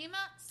time,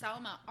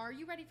 Selma, are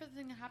you ready for the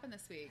thing that happened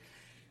this week?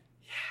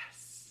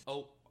 Yes.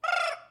 Oh.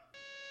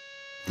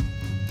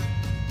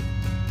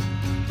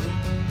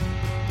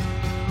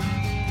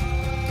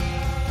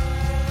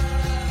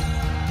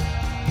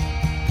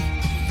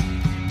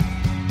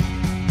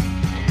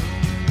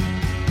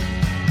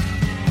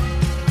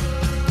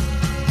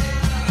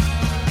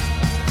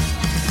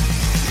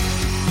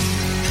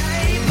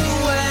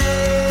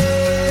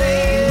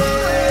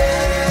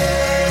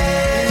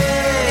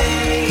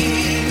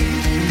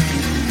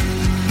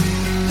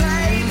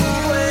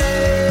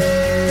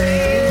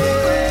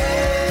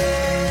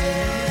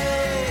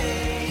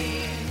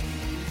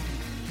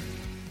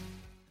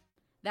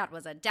 That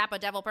was a Dapper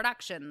Devil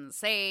production.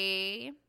 Say...